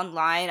well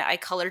online, I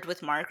colored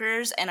with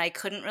markers and I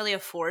couldn't really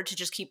afford to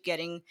just keep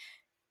getting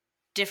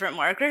different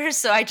markers,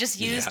 so I just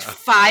used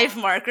 5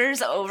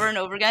 markers over and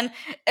over again,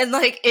 and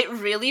like it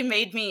really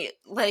made me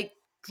like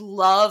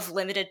love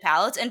limited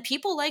palettes, and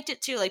people liked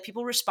it too. Like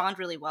people respond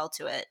really well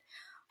to it.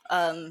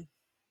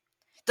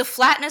 The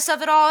flatness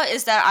of it all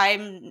is that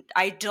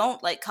I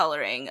don't like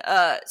coloring,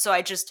 so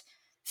I just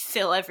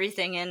fill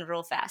everything in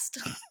real fast.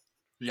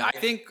 Yeah, I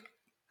think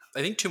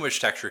too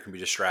much texture can be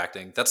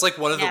distracting. That's like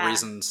one of the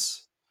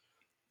reasons,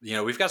 you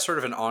know, we've got sort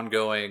of an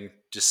ongoing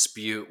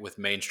dispute with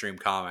mainstream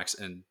comics,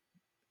 and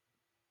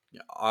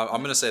I'm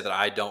going to say that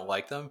I don't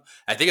like them.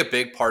 I think a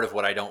big part of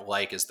what I don't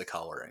like is the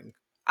coloring.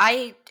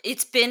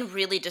 It's been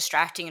really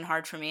distracting and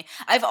hard for me.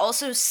 I've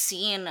also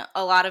seen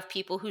a lot of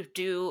people who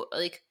do,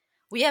 like,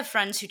 we have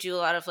friends who do a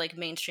lot of like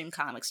mainstream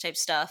comics type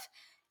stuff.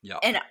 Yeah.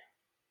 And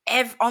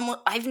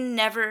I've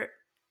never,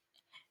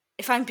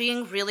 if I'm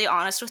being really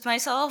honest with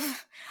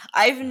myself,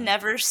 I've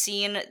never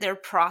seen their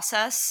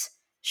process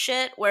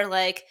shit where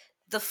like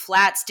the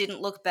flats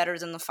didn't look better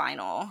than the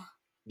final.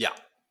 Yeah.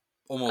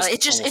 Almost.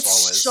 It's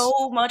always.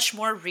 So much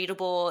more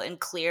readable and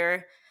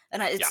clear,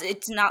 and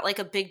it's not like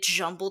a big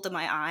jumble to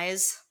my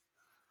eyes.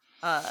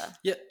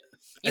 Yeah,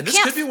 and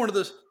this could be one of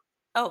those.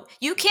 Oh,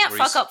 you can't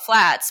fuck up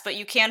flats, but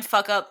you can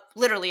fuck up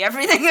literally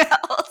everything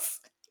else.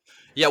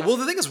 Yeah, well,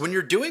 the thing is, when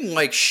you're doing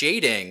like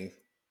shading,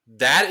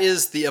 that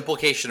is the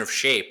implication of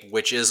shape,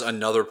 which is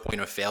another point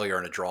of failure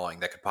in a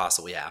drawing that could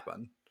possibly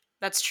happen.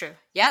 That's true.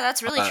 Yeah,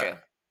 that's really true.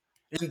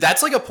 And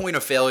that's like a point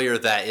of failure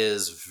that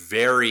is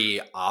very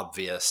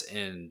obvious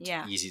and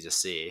easy to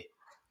see.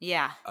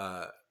 Yeah.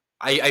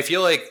 I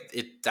feel like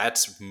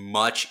that's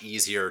much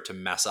easier to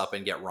mess up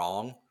and get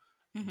wrong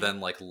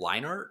than like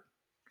line art.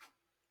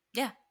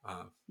 Yeah.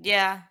 Uh,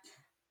 Yeah.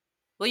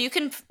 Well, you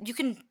can you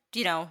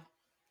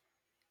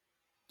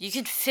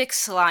can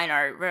fix line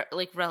art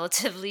like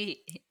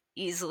relatively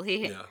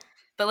easily. yeah,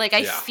 But like I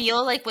yeah,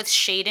 feel like with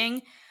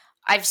shading,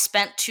 I've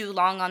spent too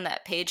long on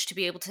that page to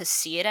be able to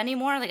see it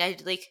anymore. Like I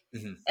like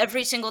hmm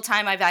every single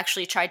time I've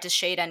actually tried to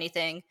shade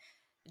anything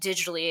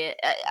digitally,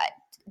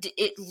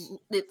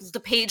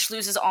 the page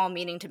loses all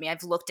meaning to me.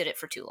 I've looked at it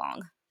for too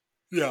long.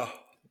 yeah.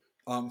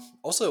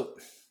 Also,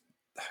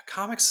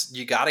 comics,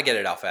 you got to get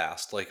it out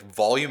fast. Like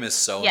volume is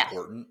so Yeah.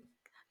 important.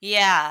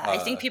 Yeah, I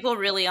think Uh, people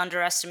really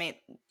underestimate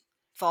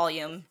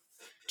volume.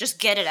 Just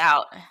get it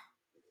out. yeah,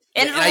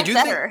 And and it'll I look do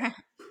think better.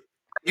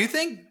 do you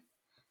think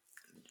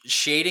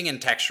shading and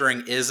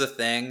texturing is a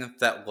thing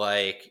that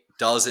like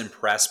does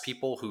impress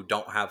people who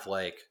don't have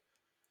like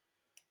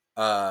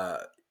uh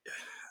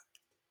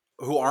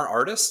who aren't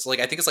artists. Like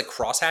I think it's like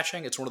cross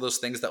hatching. It's one of those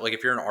things that like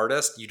if you're an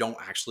artist, you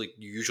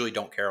usually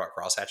don't care about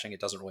cross hatching. It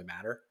doesn't really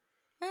matter.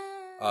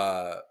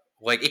 Uh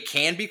like it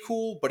can be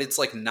cool, but it's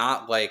like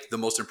not like the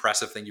most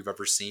impressive thing you've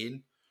ever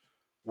seen.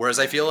 Whereas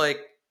I feel like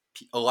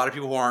a lot of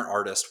people who aren't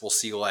artists will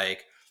see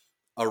like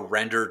a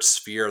rendered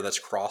sphere that's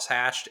cross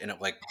hatched and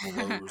it like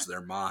blows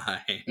their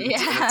mind. And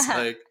it's Yeah.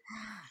 like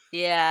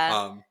Yeah.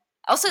 um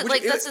Also, which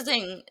like it, that's the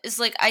thing is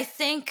like I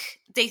think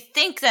they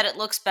think that it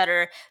looks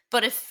better,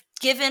 but if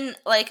given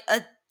like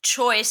a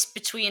choice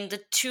between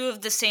the two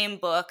of the same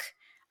book,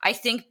 I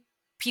think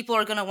people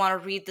are going to want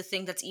to read the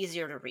thing that's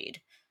easier to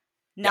read,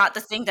 yeah. not the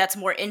thing that's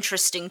more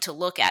interesting to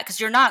look at because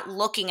you're not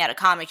looking at a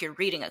comic, you're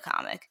reading a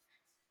comic.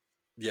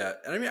 Yeah,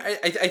 and I mean,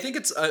 I think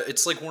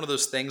it's like one of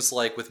those things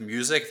like with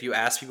music. If you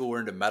ask people who are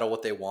into metal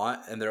what they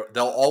want, and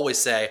they'll always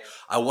say,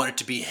 "I want it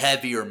to be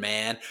heavier,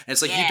 man." And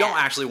it's like you don't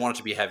Yeah. actually want it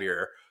to be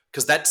heavier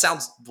because that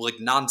sounds like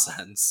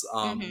nonsense.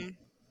 Mhm.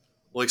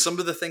 Like some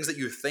of the things that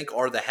you think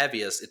are the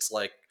heaviest, it's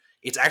like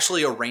it's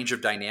actually a range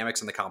of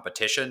dynamics in the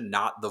competition,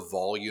 not the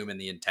volume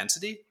and the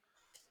intensity.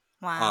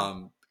 Wow.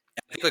 Um,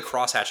 I think like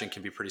cross hatching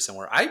can be pretty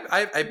similar. I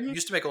Mhm.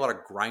 used to make a lot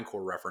of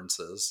grindcore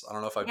references. I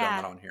don't know if I've done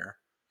that Yeah. on here.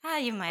 Ah,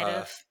 you might Uh,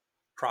 have.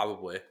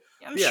 Probably.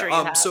 I'm Yeah. sure you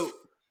have. So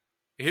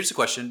here's a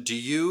question: do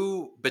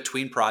you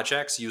between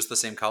projects use the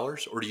same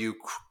colors, or do you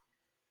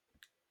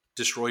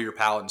destroy your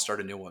palette and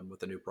start a new one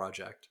with a new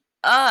project?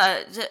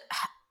 The,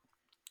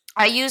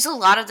 I use a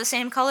lot of the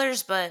same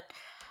colors, but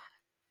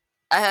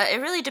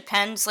it really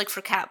depends. Like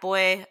for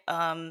Catboy,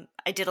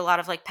 I did a lot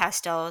of like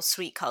pastel,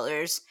 sweet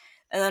colors,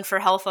 and then for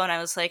Hellphone, I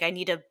was like, I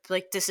need a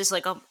like this is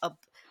like a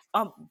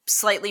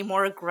slightly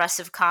more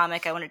aggressive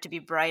comic. I want it to be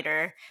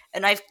brighter,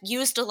 and I've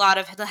used a lot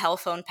of the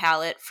Hellphone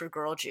palette for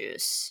Girl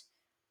Juice,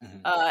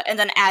 Mhm. and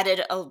then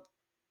added a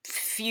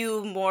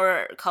few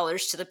more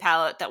colors to the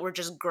palette that were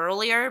just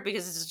girlier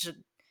because it's just,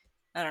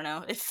 I don't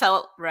know, it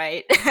felt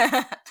right.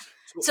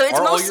 So So it's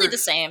are all mostly your the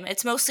same.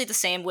 It's mostly the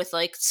same with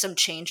like some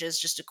changes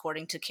just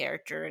according to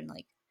character and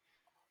like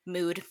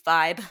mood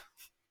vibe.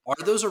 are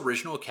those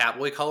original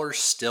Catboy colors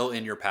still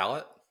in your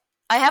palette?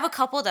 I have a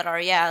couple that are,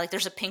 yeah, like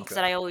there's a pink Okay.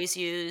 that I always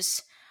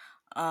use.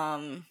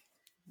 Um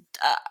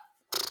uh,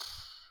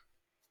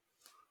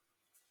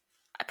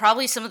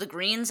 Probably some of the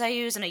greens I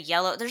use and a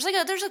yellow. There's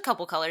a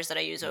couple colors that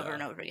I use over Yeah.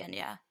 and over again,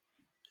 yeah.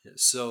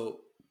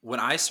 So when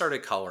I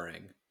started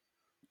coloring,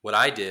 what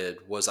I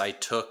did was I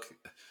took.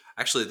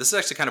 Actually, this is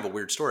actually kind of a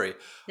weird story.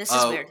 This is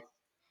Uh, weird.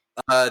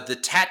 the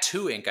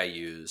tattoo ink I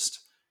used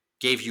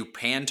gave you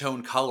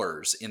Pantone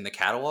colors in the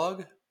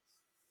catalog.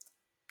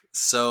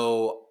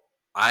 So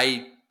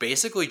I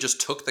basically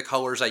just took the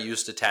colors I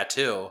used to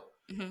tattoo,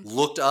 Hmm.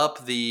 looked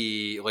up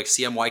the like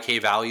CMYK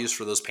values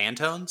for those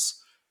Pantones,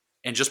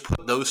 and just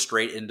put those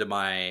straight into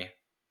my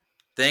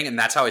thing, and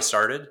that's how I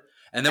started.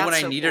 And then when That's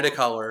I so needed a cool.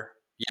 color,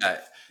 yeah,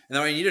 and then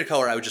when I needed a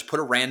color, I would just put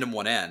a random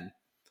one in,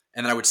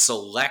 and then I would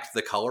select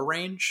the color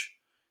range.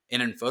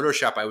 And in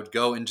Photoshop, I would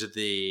go into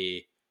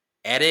the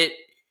edit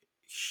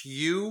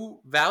hue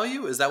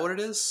value. Is that what it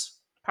is?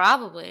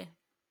 Probably.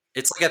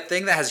 It's like a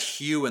thing that has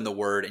hue in the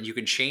word, and you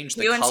can change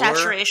the Hue and color,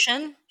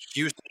 saturation?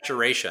 hue,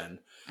 saturation,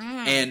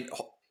 Mm. and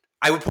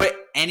I would put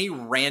any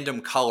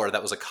random color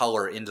that was a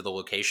color into the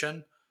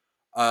location.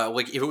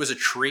 Like if it was a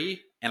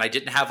tree and I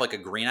didn't have like a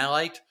green I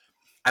liked,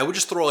 I would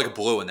just throw like a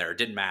blue in there. It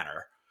didn't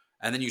matter.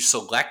 And then you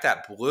select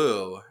that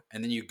blue,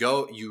 and then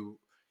you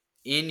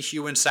in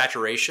hue and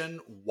saturation.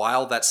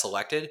 While that's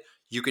selected,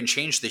 you can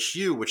change the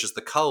hue, which is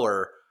the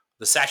color,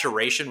 the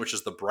saturation, which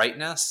is the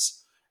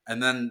brightness,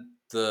 and then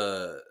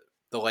the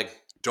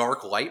like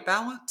dark light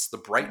balance, the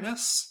Hmm.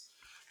 brightness.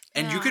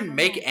 And you Yeah, I can don't know.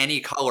 make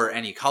any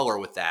color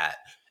with that.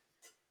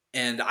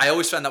 And I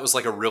always found that was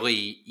like a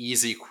really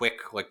easy,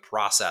 quick like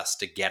process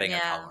to getting a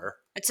Yeah. color.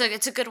 It's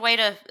a good way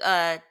to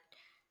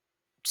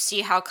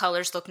see how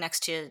colors look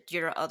next to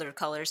your other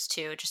colors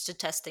too, just to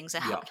test things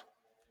Yeah. out.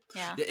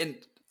 Yeah.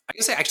 And I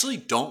guess I actually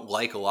don't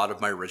like a lot of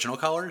my original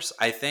colors.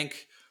 I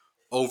think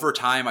over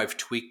time I've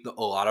tweaked a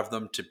lot of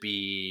them to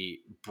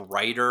be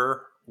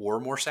brighter or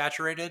more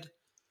saturated.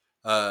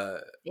 Uh,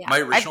 Yeah. my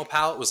I original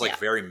palette was like Yeah.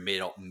 very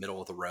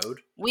middle of the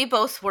road. We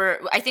both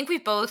were I think we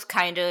both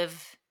kind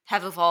of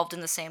have evolved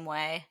in the same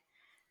way.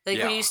 Like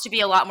we Yeah. used to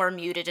be a lot more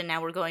muted, and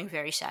now we're going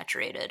very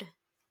saturated.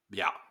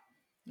 Yeah.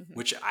 Hmm.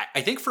 Which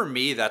I think for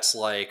me, that's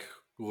like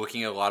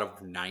looking at a lot of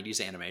 90s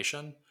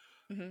animation.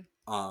 Hmm.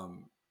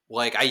 Um,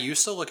 like I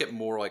used to look at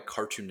more like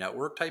Cartoon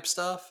Network type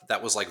stuff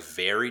that was like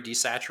very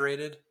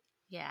desaturated.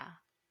 Yeah.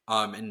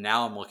 And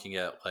now I'm looking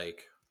at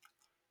like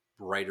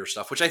brighter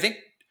stuff, which I think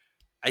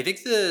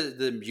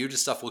the muted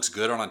stuff looks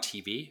good on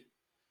TV,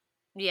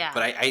 Yeah.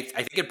 but I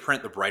think in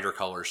print the brighter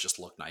colors just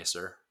look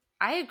nicer.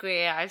 I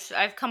agree.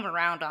 I've come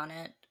around on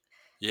it.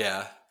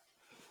 Yeah.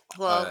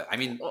 Well, I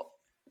mean,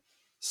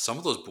 some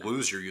of those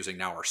blues you're using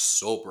now are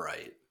so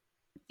bright.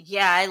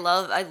 yeah, I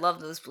love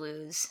those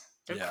blues.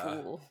 They're Yeah.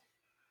 cool.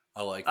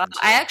 I like them too.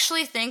 I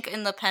actually think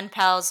in the Pen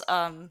Pals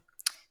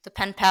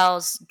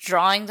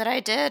drawing that I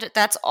did,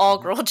 that's all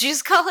Mhm. Girl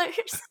Juice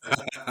colors.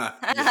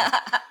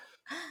 Yeah.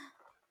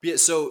 Yeah,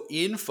 so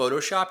in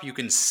Photoshop, you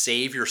can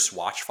save your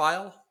swatch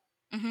file,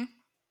 Hmm.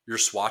 your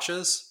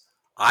swatches.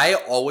 I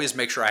always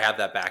make sure I have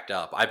that backed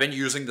up. I've been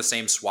using the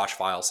same swatch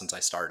file since I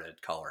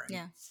started coloring.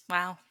 Yeah.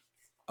 Wow.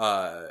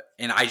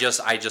 And I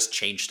just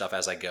change stuff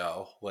as I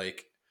go.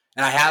 Like,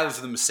 and I have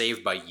them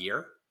saved by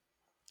year.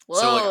 Whoa.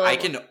 So like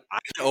I can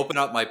open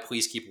up my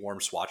Please Keep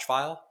Warm swatch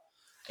file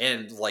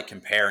and like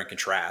compare and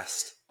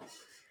contrast.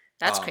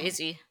 That's Um,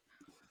 crazy.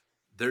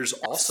 There's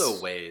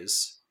also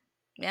ways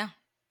Yeah.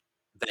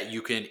 that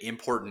you can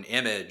import an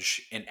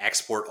image and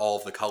export all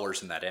of the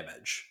colors in that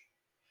image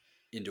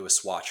into a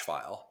swatch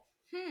file.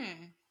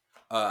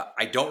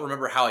 I don't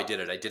remember how I did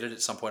it. I did it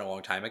at some point a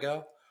long time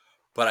ago,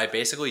 but I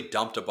basically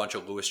dumped a bunch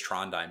of Louis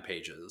Trondheim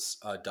pages,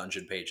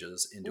 dungeon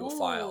pages, into a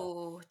file,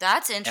 Ooh,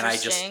 that's and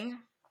interesting.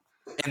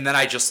 then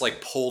I just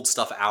like pulled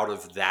stuff out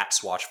of that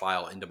swatch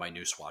file into my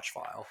new swatch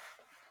file.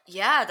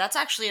 Yeah, that's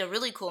actually a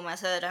really cool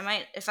method. I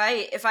might, if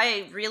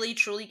I really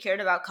truly cared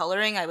about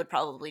coloring, I would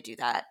probably do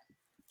that.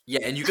 Yeah,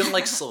 and you can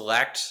like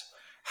select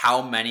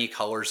how many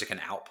colors it can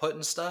output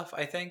and stuff,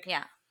 I think.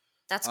 Yeah,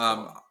 that's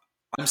cool.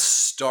 I'm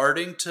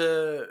starting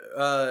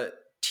to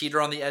teeter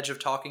on the edge of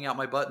talking out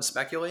my butt and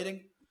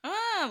speculating.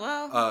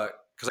 Well.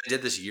 Because I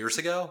did this years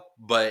ago,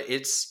 but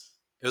it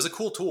was a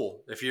cool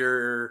tool. If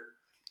you're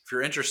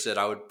interested,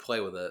 I would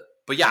play with it.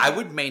 But yeah, I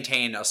would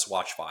maintain a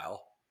swatch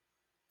file.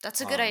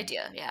 That's a good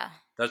idea, yeah.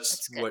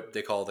 That's what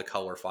they call the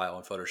color file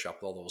in Photoshop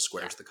with all the little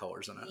squares, the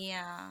colors in it.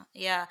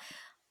 Yeah.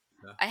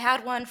 I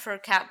had one for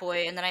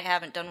Catboy, and then I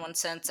haven't done one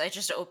since. I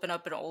just open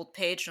up an old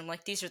page, and I'm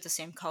like, these are the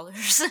same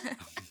colors.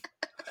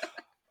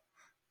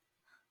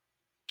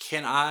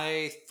 Can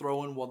I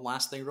throw in one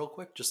last thing real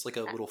quick? Just like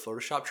a little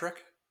Photoshop trick?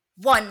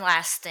 One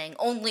last thing.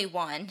 Only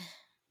one.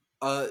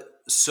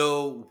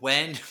 So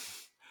when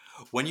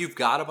you've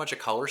got a bunch of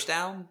colors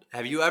down,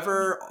 have you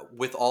ever,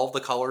 with all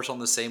the colors on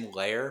the same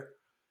layer,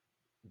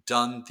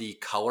 done the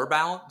color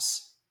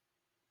balance?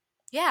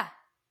 Yeah.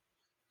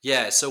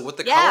 Yeah, so what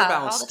the Yeah, color all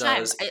balance the time.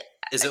 does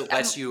is it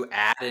lets you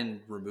add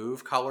and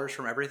remove colors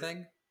from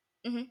everything.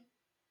 Mhm.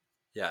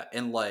 Yeah,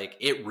 and like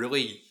it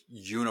really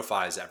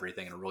unifies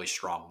everything in a really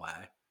strong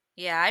way.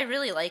 Yeah, I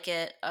really like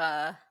it.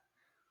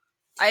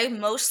 I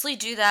mostly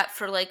do that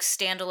for like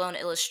standalone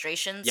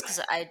illustrations Yeah.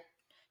 because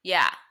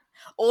yeah.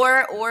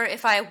 Or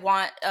if I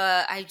want,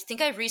 I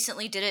think I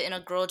recently did it in a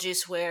Girl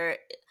Juice where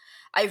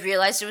I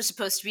realized it was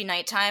supposed to be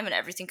nighttime and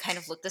everything kind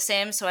of looked the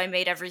same, so I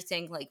made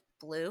everything like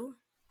blue.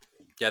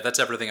 Yeah, that's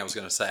everything I was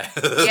gonna say.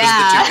 Those are the two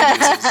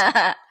main uses.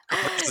 Yeah.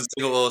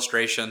 Single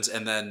illustrations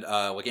and then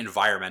like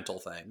environmental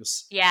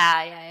things.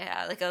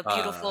 Yeah. Like a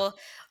beautiful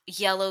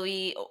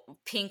yellowy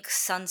pink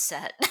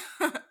sunset.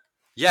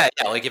 Yeah.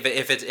 Like if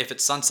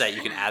it's sunset,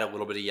 you can add a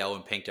little bit of yellow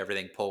and pink to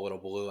everything, pull a little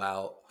blue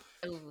out.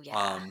 Oh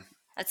yeah,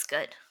 that's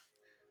good.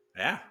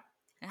 Yeah.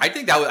 I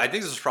think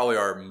this is probably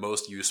our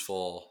most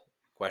useful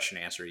question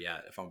to answer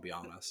yet, if I'm gonna be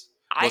honest.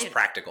 Most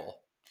practical.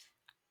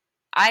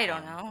 I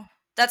don't know.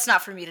 That's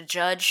not for me to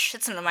judge.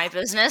 It's none of my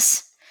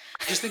business.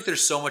 I just think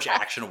there's so much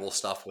actionable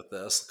stuff with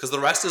this because the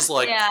rest is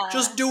like,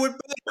 just do it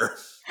better.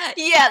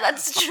 Yeah,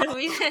 that's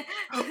true.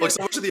 Like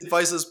so much of the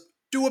advice is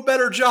do a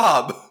better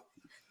job.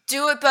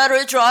 Do it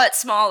better, draw it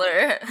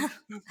smaller.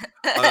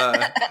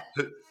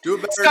 Do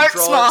it better. Start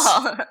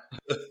small.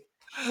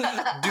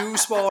 Do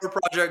smaller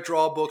project,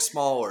 draw a book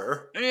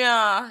smaller.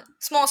 Yeah,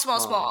 small.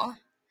 Small.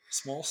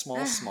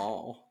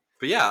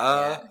 But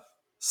yeah,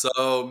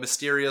 so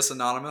Mysterious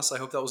Anonymous, I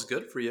hope that was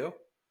good for you.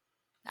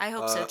 I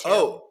hope so too.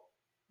 Oh,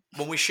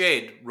 when we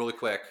shade really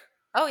quick.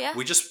 Oh yeah.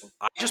 I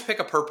just pick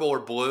a purple or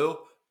blue,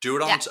 do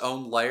it on its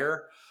own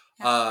layer,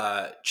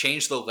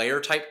 change the layer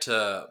type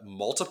to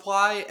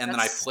multiply, and then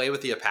I play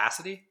with the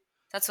opacity.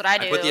 That's what I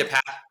do.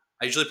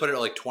 I usually put it at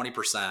like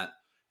 20%,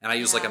 and I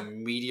use like a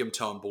medium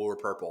tone blue or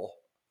purple.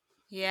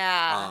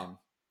 Yeah.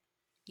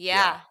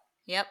 Yep.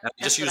 And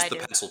I just use the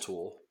pencil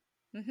tool.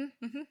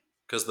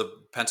 Because the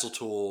pencil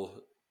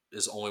tool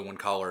is only one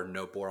color,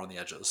 no bore on the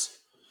edges.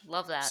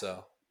 Love that.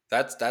 So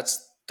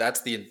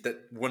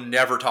we're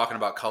never talking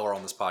about color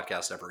on this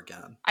podcast ever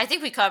again. I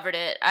think we covered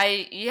it.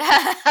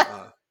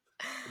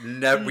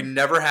 We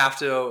never have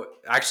to.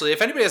 Actually,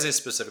 if anybody has any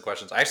specific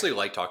questions, I actually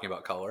like talking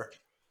about color.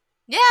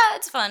 Yeah,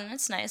 it's fun.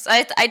 It's nice.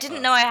 I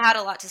didn't know I had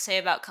a lot to say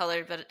about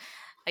color, but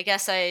I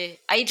guess I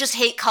just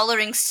hate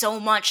coloring so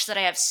much that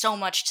I have so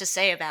much to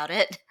say about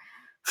it.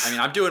 I mean,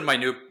 I'm doing my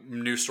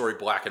new story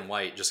black and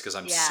white just because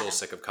I'm so Yeah.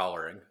 sick of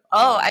coloring.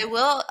 Oh, I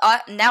will.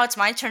 Now it's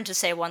my turn to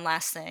say one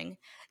last thing.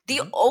 The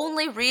Mhm.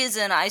 only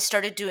reason I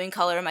started doing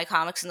color in my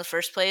comics in the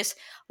first place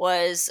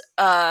was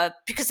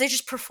because they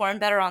just perform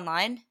better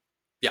online.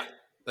 Yeah,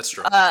 that's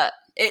true.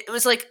 It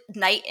was like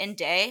night and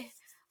day.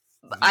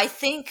 Mhm. I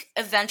think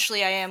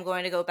eventually I am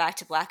going to go back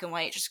to black and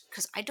white just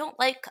because I don't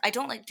like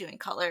doing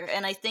color,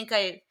 and I think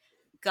I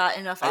got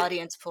enough I,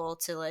 audience pull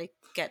to like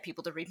get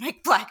people to read my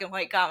black and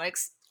white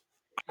comics.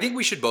 I think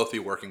we should both be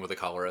working with a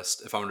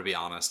colorist, if I'm going to be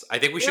honest. I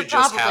think we You're should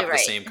just probably have the right.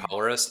 same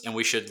colorist and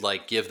we should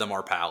like give them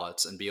our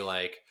palettes and be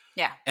like,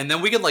 Yeah. and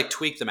then we could like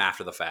tweak them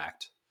after the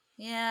fact.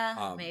 Yeah,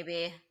 Um,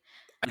 maybe.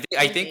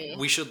 I think Maybe.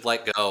 we should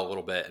let go a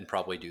little bit and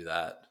probably do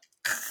that.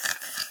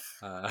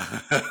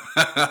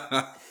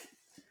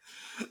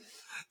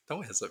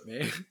 Don't hiss at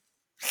me.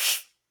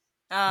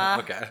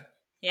 Okay.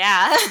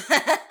 Yeah.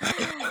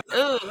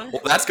 Ooh.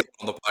 Well, that's good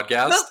on the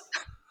podcast.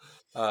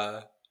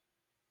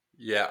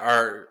 Yeah,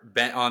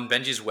 on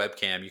Benji's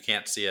webcam, you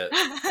can't see it,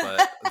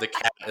 but the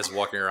cat is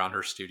walking around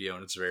her studio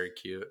and it's very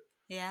cute.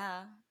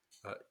 Yeah.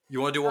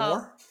 You want to do one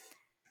more?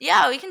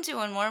 Yeah, we can do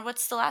one more.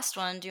 What's the last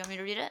one? Do you want me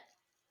to read it?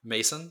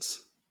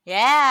 Masons.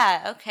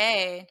 Yeah,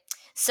 okay.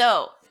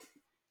 So,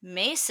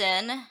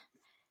 Mason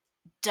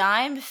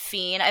Dime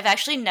Fiend. I've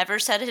actually never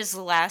said his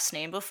last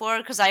name before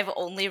because I've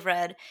only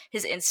read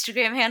his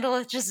Instagram handle.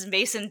 It's just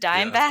Mason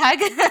Dime Bag.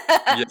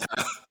 Yeah.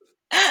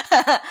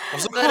 I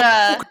was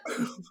like,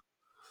 But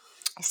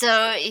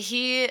so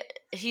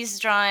he's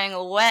drawing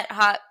a wet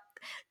hot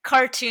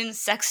cartoon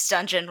sex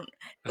dungeon,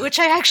 which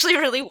I actually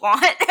really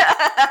want.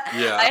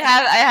 Yeah.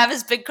 I have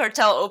his Big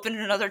Cartel open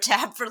in another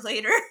tab for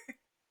later.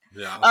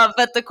 Yeah.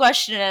 But the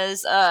question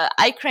is,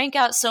 I crank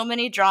out so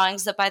many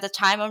drawings that by the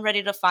time I'm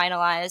ready to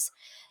finalize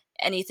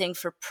anything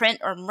for print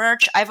or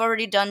merch, I've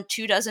already done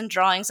 24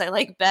 drawings I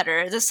like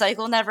better. The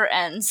cycle never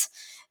ends.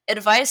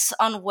 Advice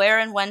on where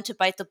and when to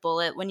bite the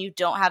bullet when you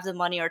don't have the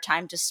money or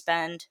time to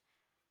spend.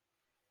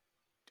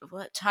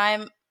 What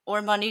time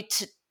or money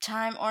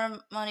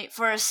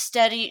for a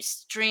steady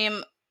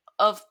stream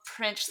of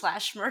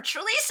print/merch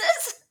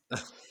releases? I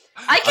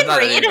I'm can not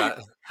read. editing that.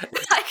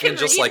 I can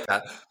just read. like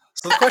that.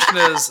 So the question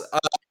is,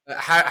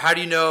 how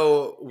do you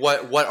know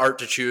what art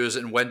to choose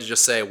and when to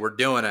just say we're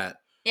doing it?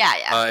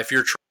 Yeah. If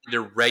you're trying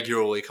to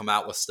regularly come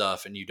out with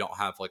stuff and you don't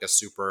have like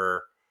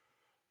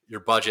your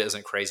budget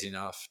isn't crazy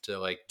enough to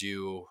like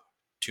do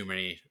too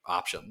many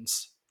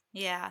options.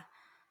 Yeah.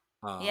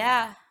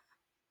 Yeah.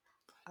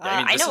 I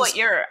mean, I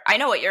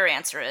know what your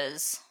answer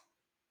is.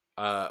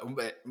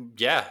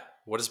 Yeah.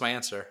 What is my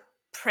answer?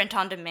 Print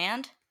on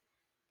demand.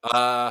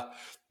 Yeah,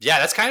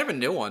 that's kind of a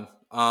new one.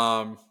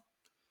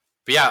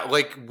 But yeah,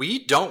 like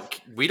we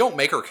don't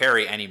make or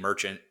carry any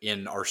merchant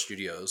in our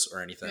studios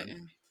or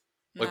anything.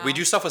 Like we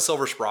do stuff with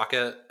Silver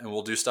Sprocket and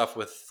we'll do stuff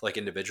with like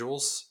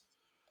individuals.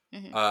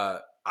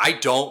 I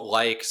don't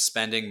like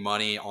spending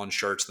money on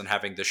shirts than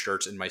having the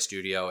shirts in my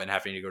studio and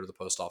having to go to the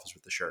post office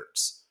with the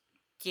shirts.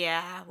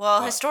 Yeah,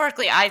 well,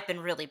 historically, I've been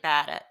really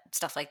bad at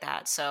stuff like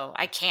that, so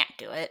I can't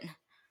do it.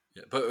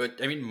 Yeah, but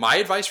I mean, my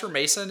advice for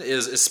Mason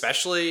is,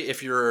 especially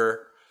if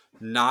you're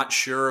not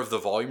sure of the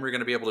volume you're going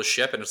to be able to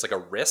ship and it's like a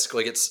risk,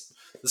 like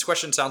this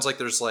question sounds like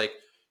there's like,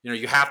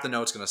 you have to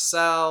know it's going to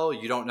sell.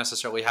 You don't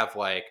necessarily have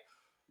like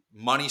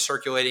money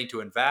circulating to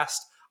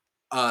invest.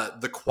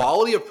 The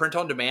quality of print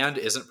on demand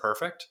isn't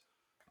perfect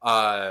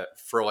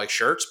for like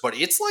shirts, but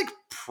it's like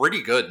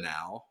pretty good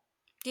now.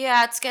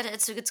 Yeah, it's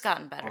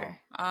gotten better.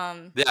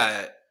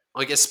 Yeah,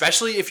 like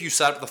especially if you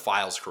set up the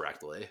files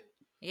correctly.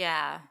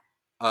 Yeah.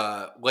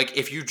 Like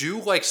if you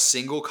do like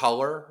single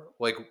color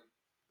like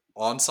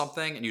on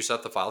something and you set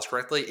up the files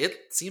correctly, it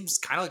seems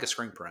kind of like a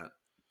screen print.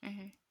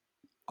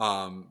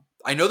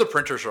 I know the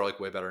printers are like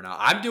way better now.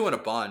 I'm doing a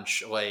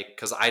bunch like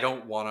because I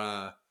don't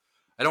want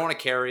to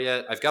carry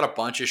it. I've got a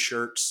bunch of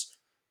shirts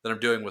that I'm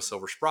doing with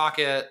Silver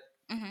Sprocket,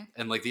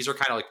 and like these are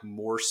kind of like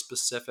more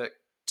specific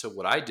to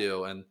what I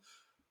do, and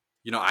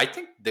I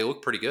think they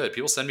look pretty good.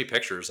 People send me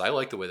pictures. I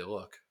like the way they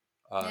look.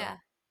 Yeah.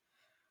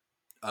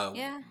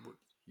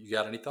 You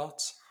got any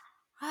thoughts?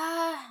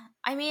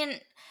 I mean,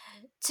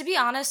 to be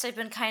honest, I've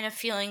been kind of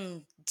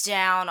feeling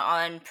down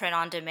on print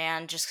on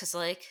demand just because,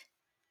 like,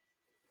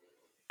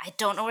 I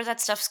don't know where that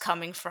stuff's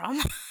coming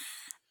from.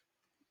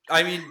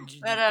 I mean,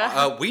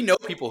 we know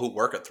people who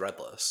work at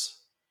Threadless.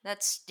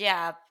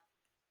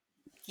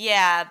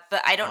 Yeah,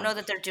 but I don't know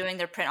that they're doing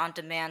their print on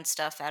demand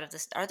stuff out of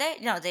this. Are they?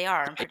 No, they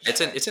are.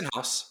 It's in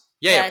house.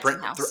 Yeah, it's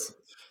in-house.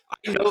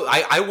 I know.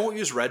 I won't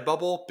use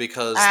Redbubble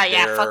because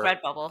fuck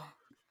Redbubble.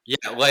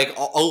 Yeah, like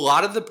a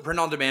lot of the print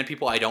on demand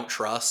people I don't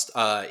trust.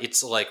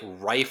 It's like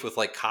rife with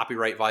like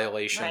copyright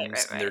violations,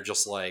 Right. and they're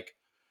just like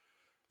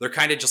they're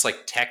kind of just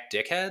like tech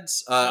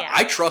dickheads.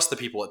 I trust the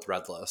people at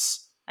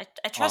Threadless.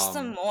 I trust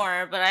them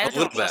more, but I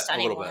don't trust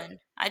anyone.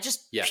 I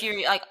just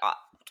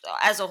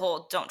as a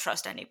whole don't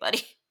trust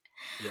anybody.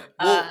 Yeah.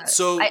 Well,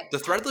 the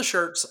Threadless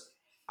shirts,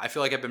 I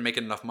feel like I've been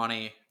making enough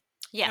money.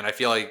 Yeah. And I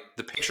feel like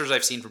the pictures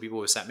I've seen from people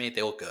who have sent me,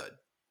 they look good.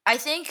 I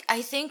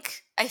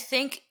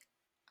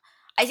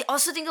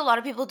also think a lot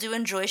of people do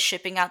enjoy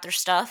shipping out their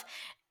stuff.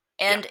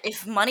 Yeah. And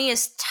if money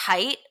is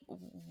tight,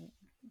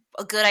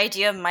 a good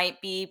idea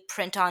might be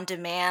print on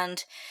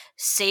demand,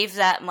 save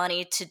that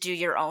money to do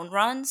your own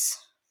runs.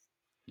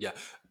 Yeah.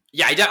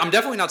 Yeah, I'm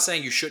definitely not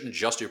saying you shouldn't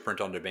just do print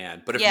on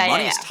demand, but if Yeah, yeah,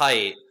 money's yeah.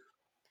 tight,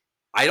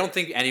 I don't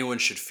think anyone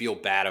should feel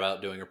bad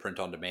about doing a print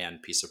on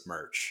demand piece of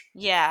merch.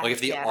 Yeah, Like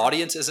if the yeah.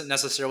 audience isn't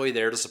necessarily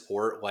there to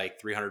support like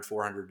 300,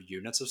 400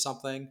 units of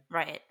something,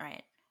 Right,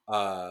 right.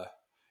 uh,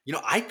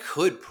 I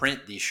could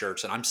print these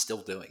shirts and I'm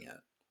still doing it.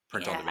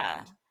 Print on Yeah.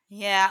 demand.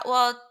 Yeah.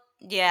 Well,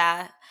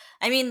 yeah.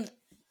 I mean,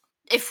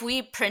 if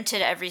we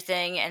printed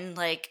everything and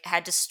like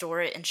had to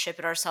store it and ship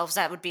it ourselves,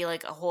 that would be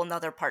like a whole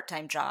nother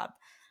part-time job.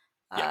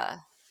 Yeah.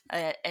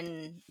 Uh,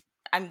 and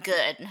I'm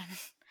good.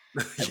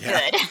 I'm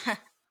Yeah. good.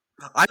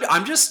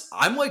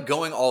 I'm like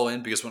going all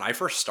in because when I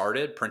first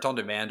started, print on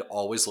demand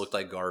always looked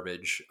like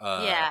garbage.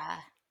 Yeah.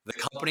 The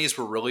companies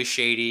were really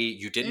shady.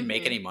 You didn't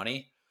make any Mhm.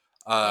 money.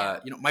 Yeah.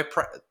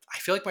 I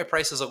feel like my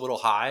price is a little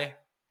high,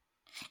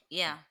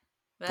 Yeah.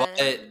 but But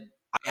I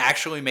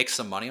actually make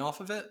some money off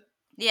of it.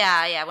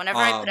 yeah, yeah. Whenever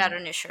I put out Um,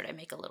 a new shirt, I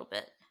make a little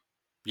bit.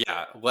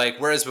 yeah, like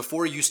whereas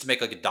before you used to make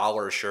like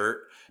 $1 a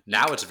shirt, Yep.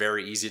 now it's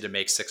very easy to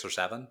make 6 or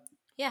 7.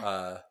 Yeah.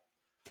 Uh,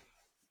 Yep.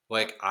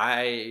 like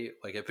I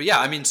like it, but yeah,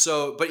 I mean,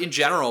 but in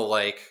general,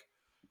 like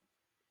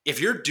if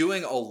you're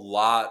doing a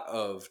lot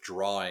of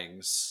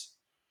drawings,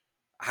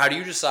 how do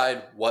you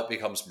decide what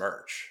becomes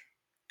merch?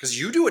 Because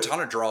you do a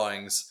ton of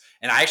drawings,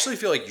 and I actually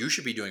feel like you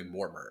should be doing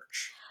more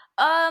merch.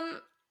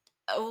 Um.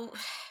 Oh,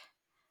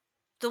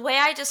 the way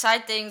I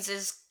decide things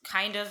is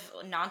kind of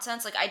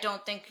nonsense. Like I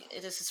don't think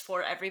this is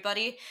for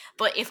everybody,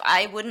 but if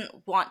I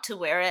wouldn't want to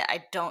wear it,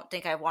 I don't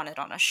think I want it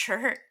on a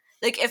shirt.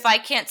 Like if I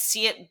can't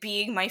see it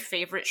being my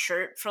favorite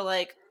shirt for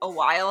like a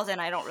while, then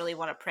I don't really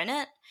want to print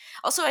it.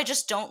 Also, I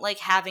just don't like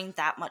having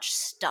that much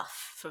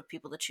stuff for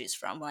people to choose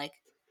from. Like,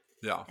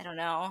 Yeah. I don't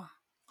know.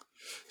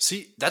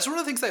 See, that's one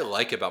of the things I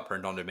like about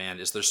print on demand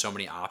is there's so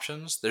many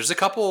options. There's a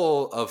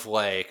couple of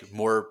like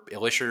more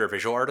illustrator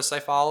visual artists I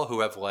follow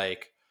who have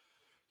like,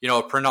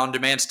 a print on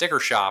demand sticker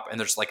shop and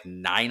there's like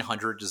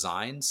 900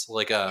 designs,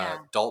 like a Yeah.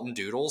 Dalton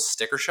Doodles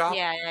sticker shop.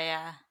 Yeah, yeah,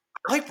 yeah.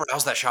 I like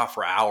browse that shop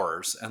for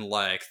hours and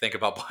like think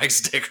about buying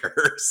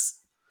stickers.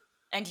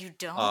 And you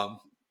don't? Um,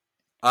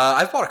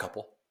 I've bought a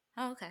couple.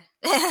 Oh, okay.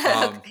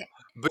 Um, Okay.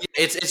 but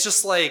it's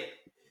just like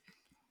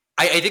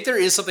I think there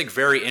is something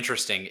very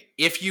interesting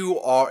if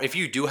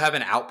you do have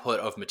an output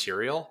of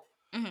material.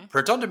 Hmm.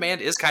 Print on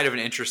demand is kind of an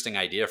interesting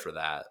idea for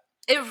that.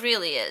 It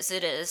really is.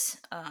 It is.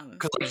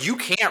 Because like, you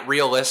can't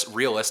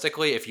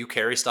realistically, if you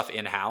carry stuff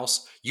in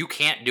house, you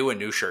can't do a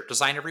new shirt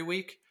design every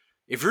week.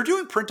 If you're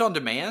doing print on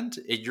demand,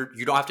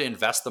 you don't have to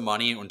invest the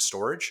money in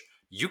storage.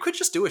 You could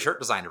just do a shirt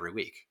design every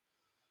week,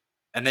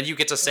 and then you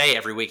get to say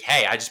every week,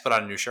 "Hey, I just put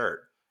on a new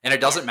shirt," and it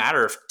Yeah. doesn't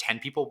matter if 10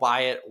 people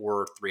buy it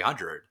or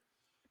 300,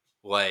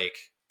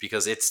 like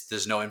because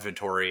there's no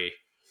inventory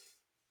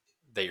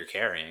that you're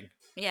carrying.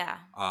 Yeah.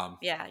 Um,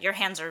 Yeah. Your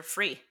hands are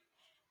free.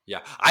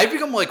 yeah, I've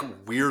become like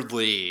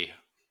weirdly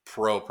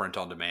pro print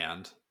on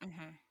demand,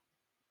 Hmm.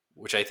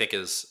 which I think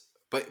is,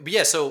 but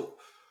yeah. So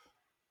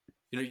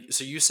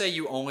so you say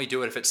you only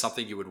do it if it's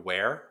something you would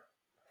wear.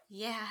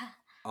 Yeah.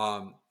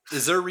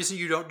 Is there a reason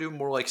you don't do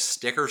more like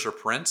stickers or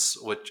prints?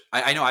 Which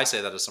I know I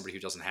say that as somebody who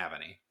doesn't have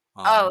any.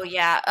 Oh,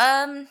 yeah.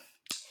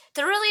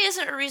 There really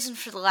isn't a reason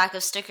for the lack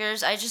of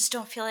stickers. I just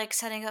don't feel like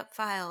setting up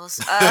files.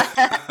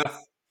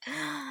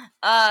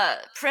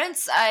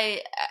 Prints.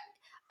 I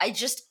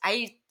just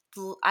I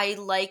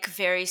like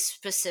very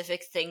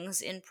specific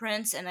things in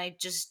prints, and I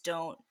just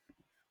don't.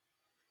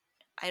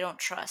 I don't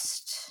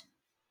trust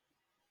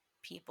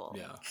people.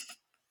 Yeah,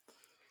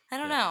 I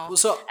don't yeah. know. Well,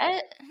 so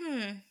I,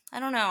 I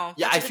don't know.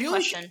 yeah, That's a good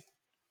question.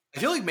 I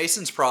feel like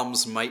Mason's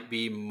problems might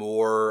be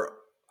more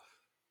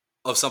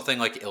of something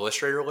like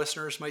Illustrator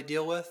listeners might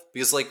deal with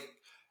because like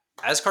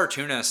as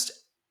cartoonists,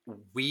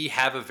 we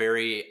have a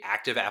very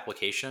active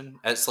application.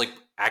 It's like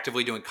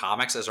actively doing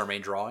comics as our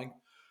main drawing.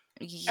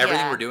 Everything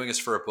Yeah. we're doing is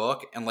for a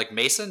book, and like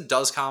Mason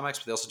does comics,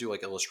 but they also do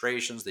like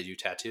illustrations. They do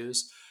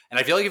tattoos, and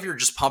I feel like if you're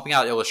just pumping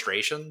out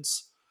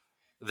illustrations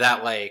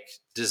that like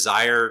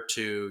desire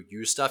to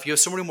use stuff, you have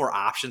so many more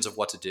options of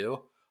what to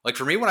do. Like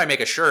for me, when I make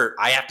a shirt,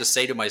 I have to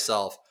say to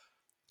myself,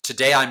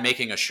 "Today I'm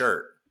making a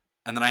shirt,"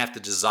 and then I have to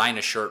design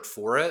a shirt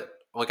for it.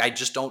 Like I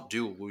just don't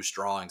do loose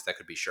drawings that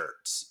could be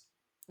shirts.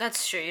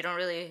 That's true. You don't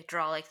really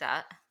draw like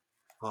that.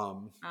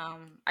 Um,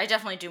 I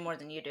definitely do more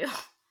than you do.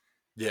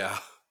 yeah,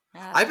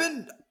 I've Uh,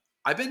 been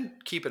I've been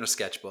keeping a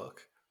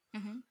sketchbook.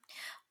 mhm.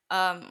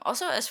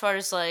 Also, as far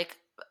as like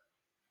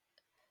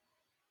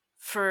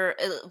for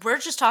we're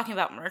just talking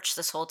about merch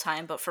this whole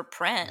time, but for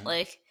print, Mhm.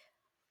 like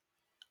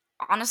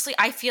honestly,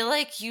 I feel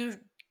like you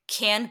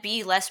can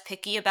be less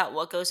picky about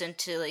what goes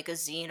into like a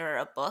zine or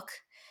a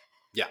book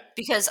Yeah,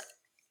 because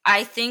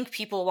I think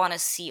people want to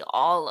see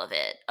all of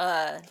it,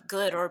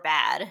 good or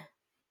bad.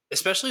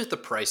 especially if the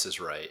price is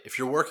right. If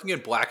you're working in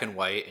black and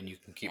white and you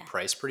can keep Yeah.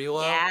 price pretty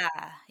low,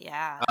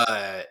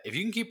 Yeah. if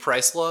you can keep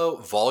price low,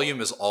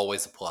 volume is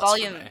always a plus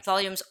for me.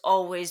 Volume's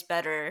always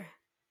better.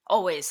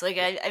 Always. Like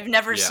I've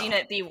never seen Yeah.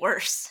 it be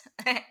worse.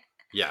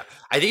 Yeah.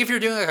 I think if you're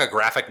doing like a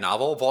graphic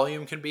novel,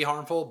 volume can be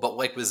harmful, but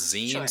like with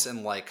Sure. zines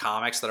and like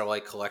comics that are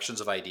like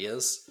collections of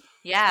ideas.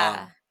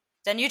 Yeah.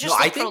 Then you No, just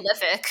I look think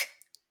prolific.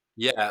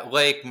 yeah,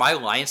 like my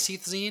Lion's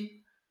Teeth zine,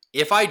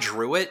 if I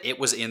drew it, it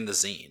was in the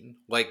zine.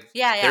 Like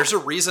Yeah. there's a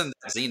reason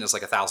that zine is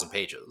like 1,000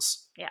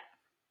 pages. Yeah.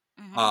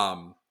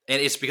 Mhm.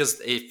 And it's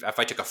because if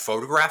I took a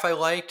photograph I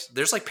liked,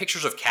 there's like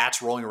pictures of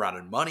cats rolling around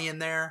in money in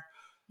there.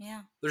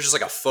 Yeah. There's just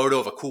like a photo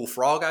of a cool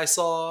frog I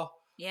saw.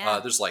 Yeah.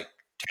 There's like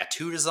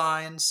tattoo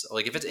designs.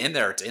 Like if it's in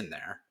there, it's in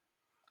there.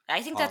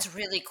 I think Um, that's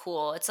really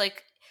cool. It's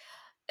like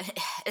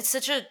it's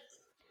such a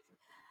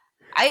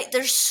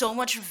there's so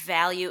much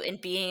value in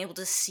being able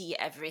to see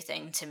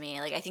everything to me.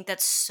 Like I think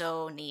that's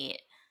so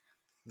neat.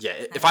 Yeah,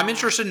 if I'm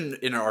interested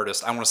in an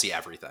artist, I want to see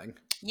everything.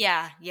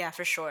 Yeah,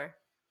 for sure.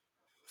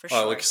 For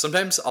sure. Like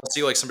sometimes I'll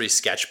see like somebody's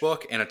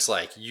sketchbook and it's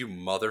like, you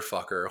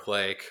motherfucker,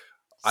 like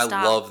I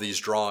Stop. love these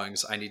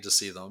drawings. I need to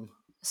see them.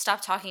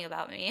 Stop talking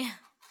about me.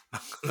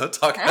 I'm not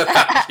talking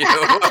about you.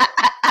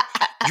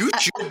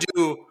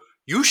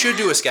 You should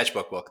do a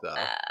sketchbook book though.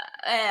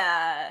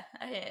 Yeah.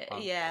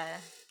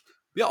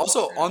 Yeah,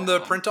 also on the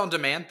print on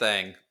demand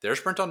thing, there's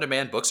print on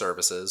demand book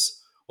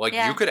services. Like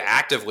you could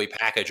actively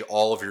package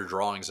all of your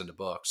drawings into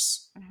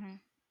books. Mm-hmm.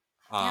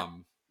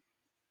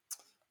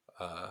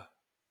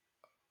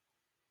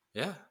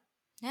 Yeah.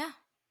 Yeah.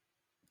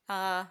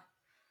 I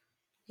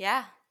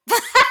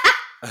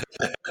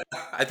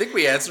think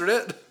we answered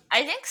it.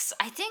 I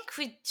think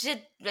we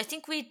did. I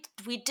think we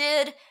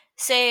did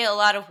say a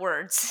lot of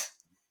words.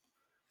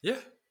 Yeah.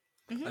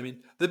 Mm-hmm. I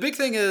mean, the big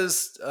thing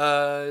is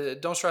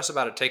don't stress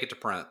about it. Take it to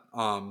print.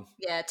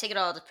 Yeah, take it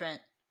all to print.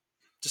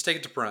 Just take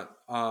it to print.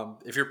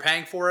 If you're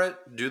paying for it,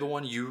 do the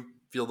one you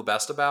feel the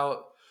best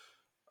about.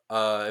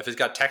 If it's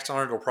got text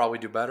on it, it'll probably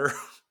do better.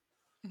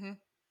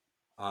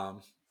 Mm-hmm.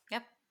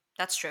 Yep,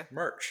 that's true.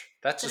 Merch.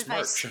 That's just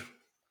advice. Merch.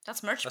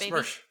 That's merch, baby.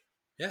 Merch.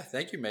 Yeah,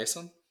 thank you,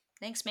 Mason.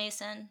 Thanks,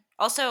 Mason.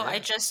 Also, I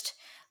just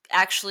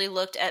actually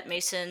looked at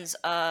Mason's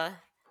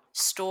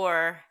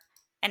store,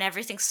 and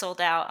everything's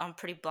sold out. I'm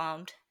pretty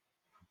bummed.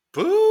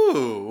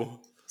 Boo!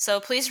 So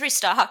please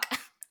restock.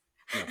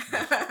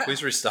 No,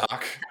 please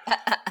restock.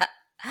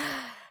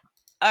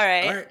 All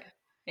right.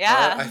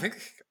 Yeah. I think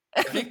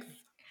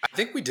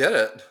we did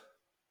it.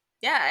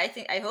 Yeah,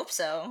 I hope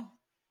so.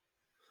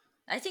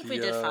 I think we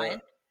did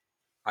fine.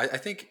 I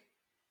think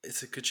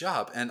it's a good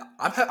job, and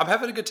I'm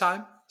having a good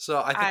time.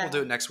 So I think we'll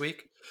do it next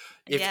week.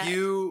 If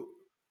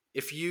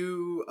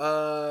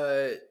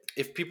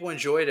people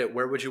enjoyed it,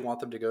 where would you want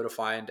them to go to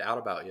find out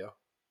about you?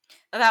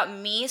 About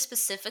me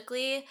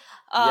specifically?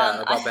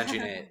 About Benji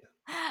Nate.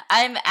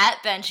 I'm at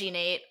Benji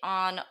Nate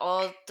on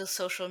all the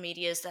social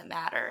medias that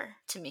matter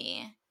to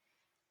me.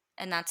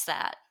 And that's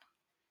that.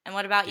 And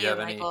what about you,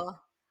 Michael?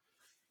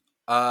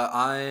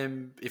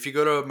 If you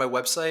go to my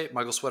website,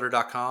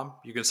 michaelsweater.com,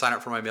 you can sign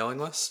up for my mailing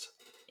list.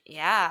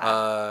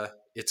 Yeah.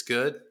 It's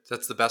good.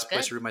 That's the best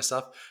place to read my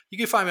stuff. You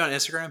can find me on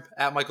Instagram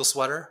at Michael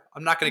Sweater.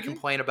 I'm not going to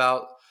complain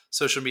about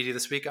social media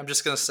this week. I'm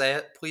just going to say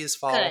it. Please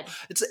follow.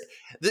 Good.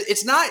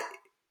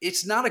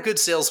 It's not a good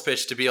sales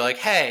pitch to be like,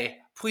 hey,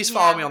 please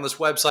follow me on this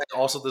website.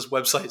 Also, this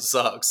website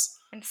sucks.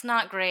 It's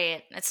not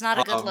great. It's not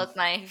a good look,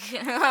 Mike.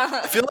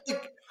 I feel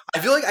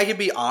like I can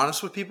be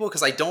honest with people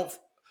because I don't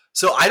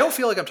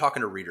feel like I'm talking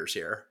to readers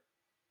here.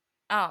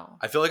 Oh.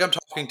 I feel like I'm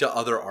talking to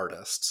other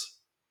artists.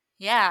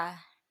 Yeah.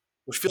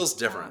 Which feels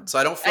different. So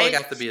I don't feel like I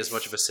have to be as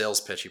much of a sales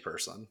pitchy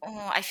person.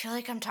 Oh, I feel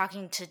like I'm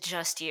talking to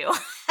just you.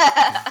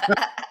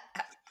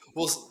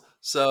 Well,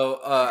 so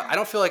I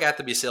don't feel like I have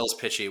to be sales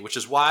pitchy, which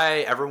is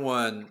why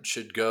everyone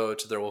should go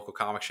to their local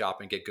comic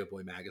shop and get Good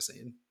Boy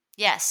magazine.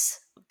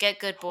 Yes, get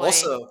Good Boy.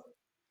 Also,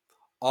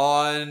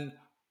 on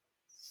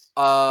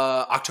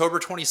October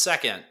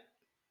 22nd,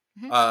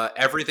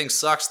 Everything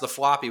Sucks, the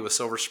floppy with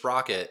Silver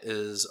Sprocket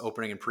is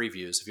opening in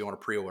previews if you want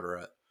to pre-order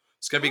it.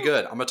 It's going to be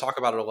good. I'm going to talk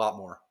about it a lot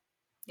more.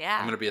 Yeah.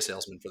 I'm going to be a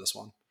salesman for this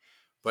one.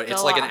 But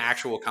it's like an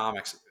actual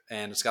comics,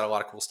 and it's got a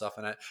lot of cool stuff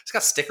in it. It's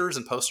got stickers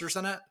and posters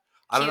in it.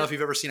 I don't know if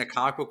you've ever seen a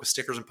comic book with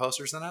stickers and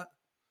posters in it.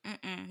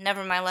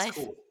 Never in my life. It's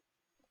cool.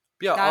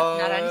 Yeah,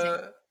 not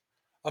anything.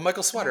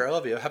 Michael Sweater, I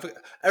love you. I hope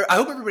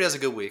everybody has a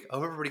good week. I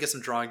hope everybody gets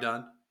some drawing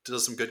done,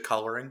 does some good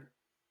coloring.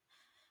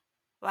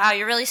 Wow,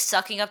 you're really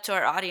sucking up to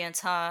our audience,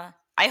 huh?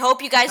 I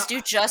hope you guys do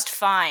just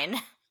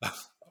fine.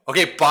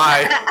 Okay,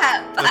 bye.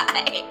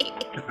 Bye.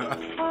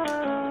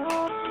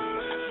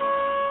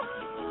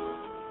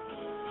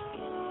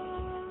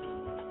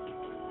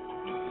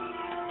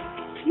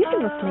 You've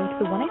been listening to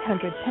the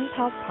 1-800-Pen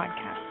Pals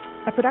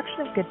podcast, a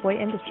production of Good Boy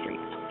Industries.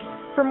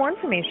 For more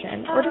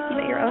information or to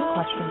submit your own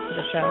questions for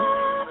the show,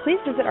 please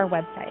visit our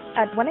website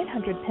at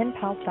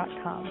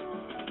 1-800-PenPals.com.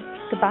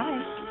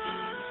 Goodbye.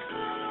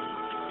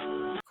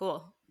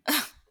 Cool.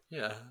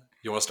 Yeah.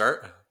 You want to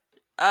start?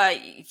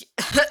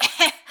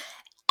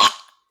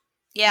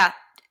 Yeah.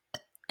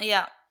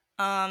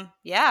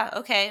 Yeah,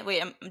 okay.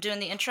 Wait, I'm doing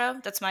the intro.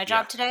 That's my Yeah,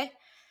 job today.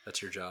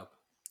 that's your job.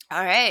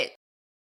 All right.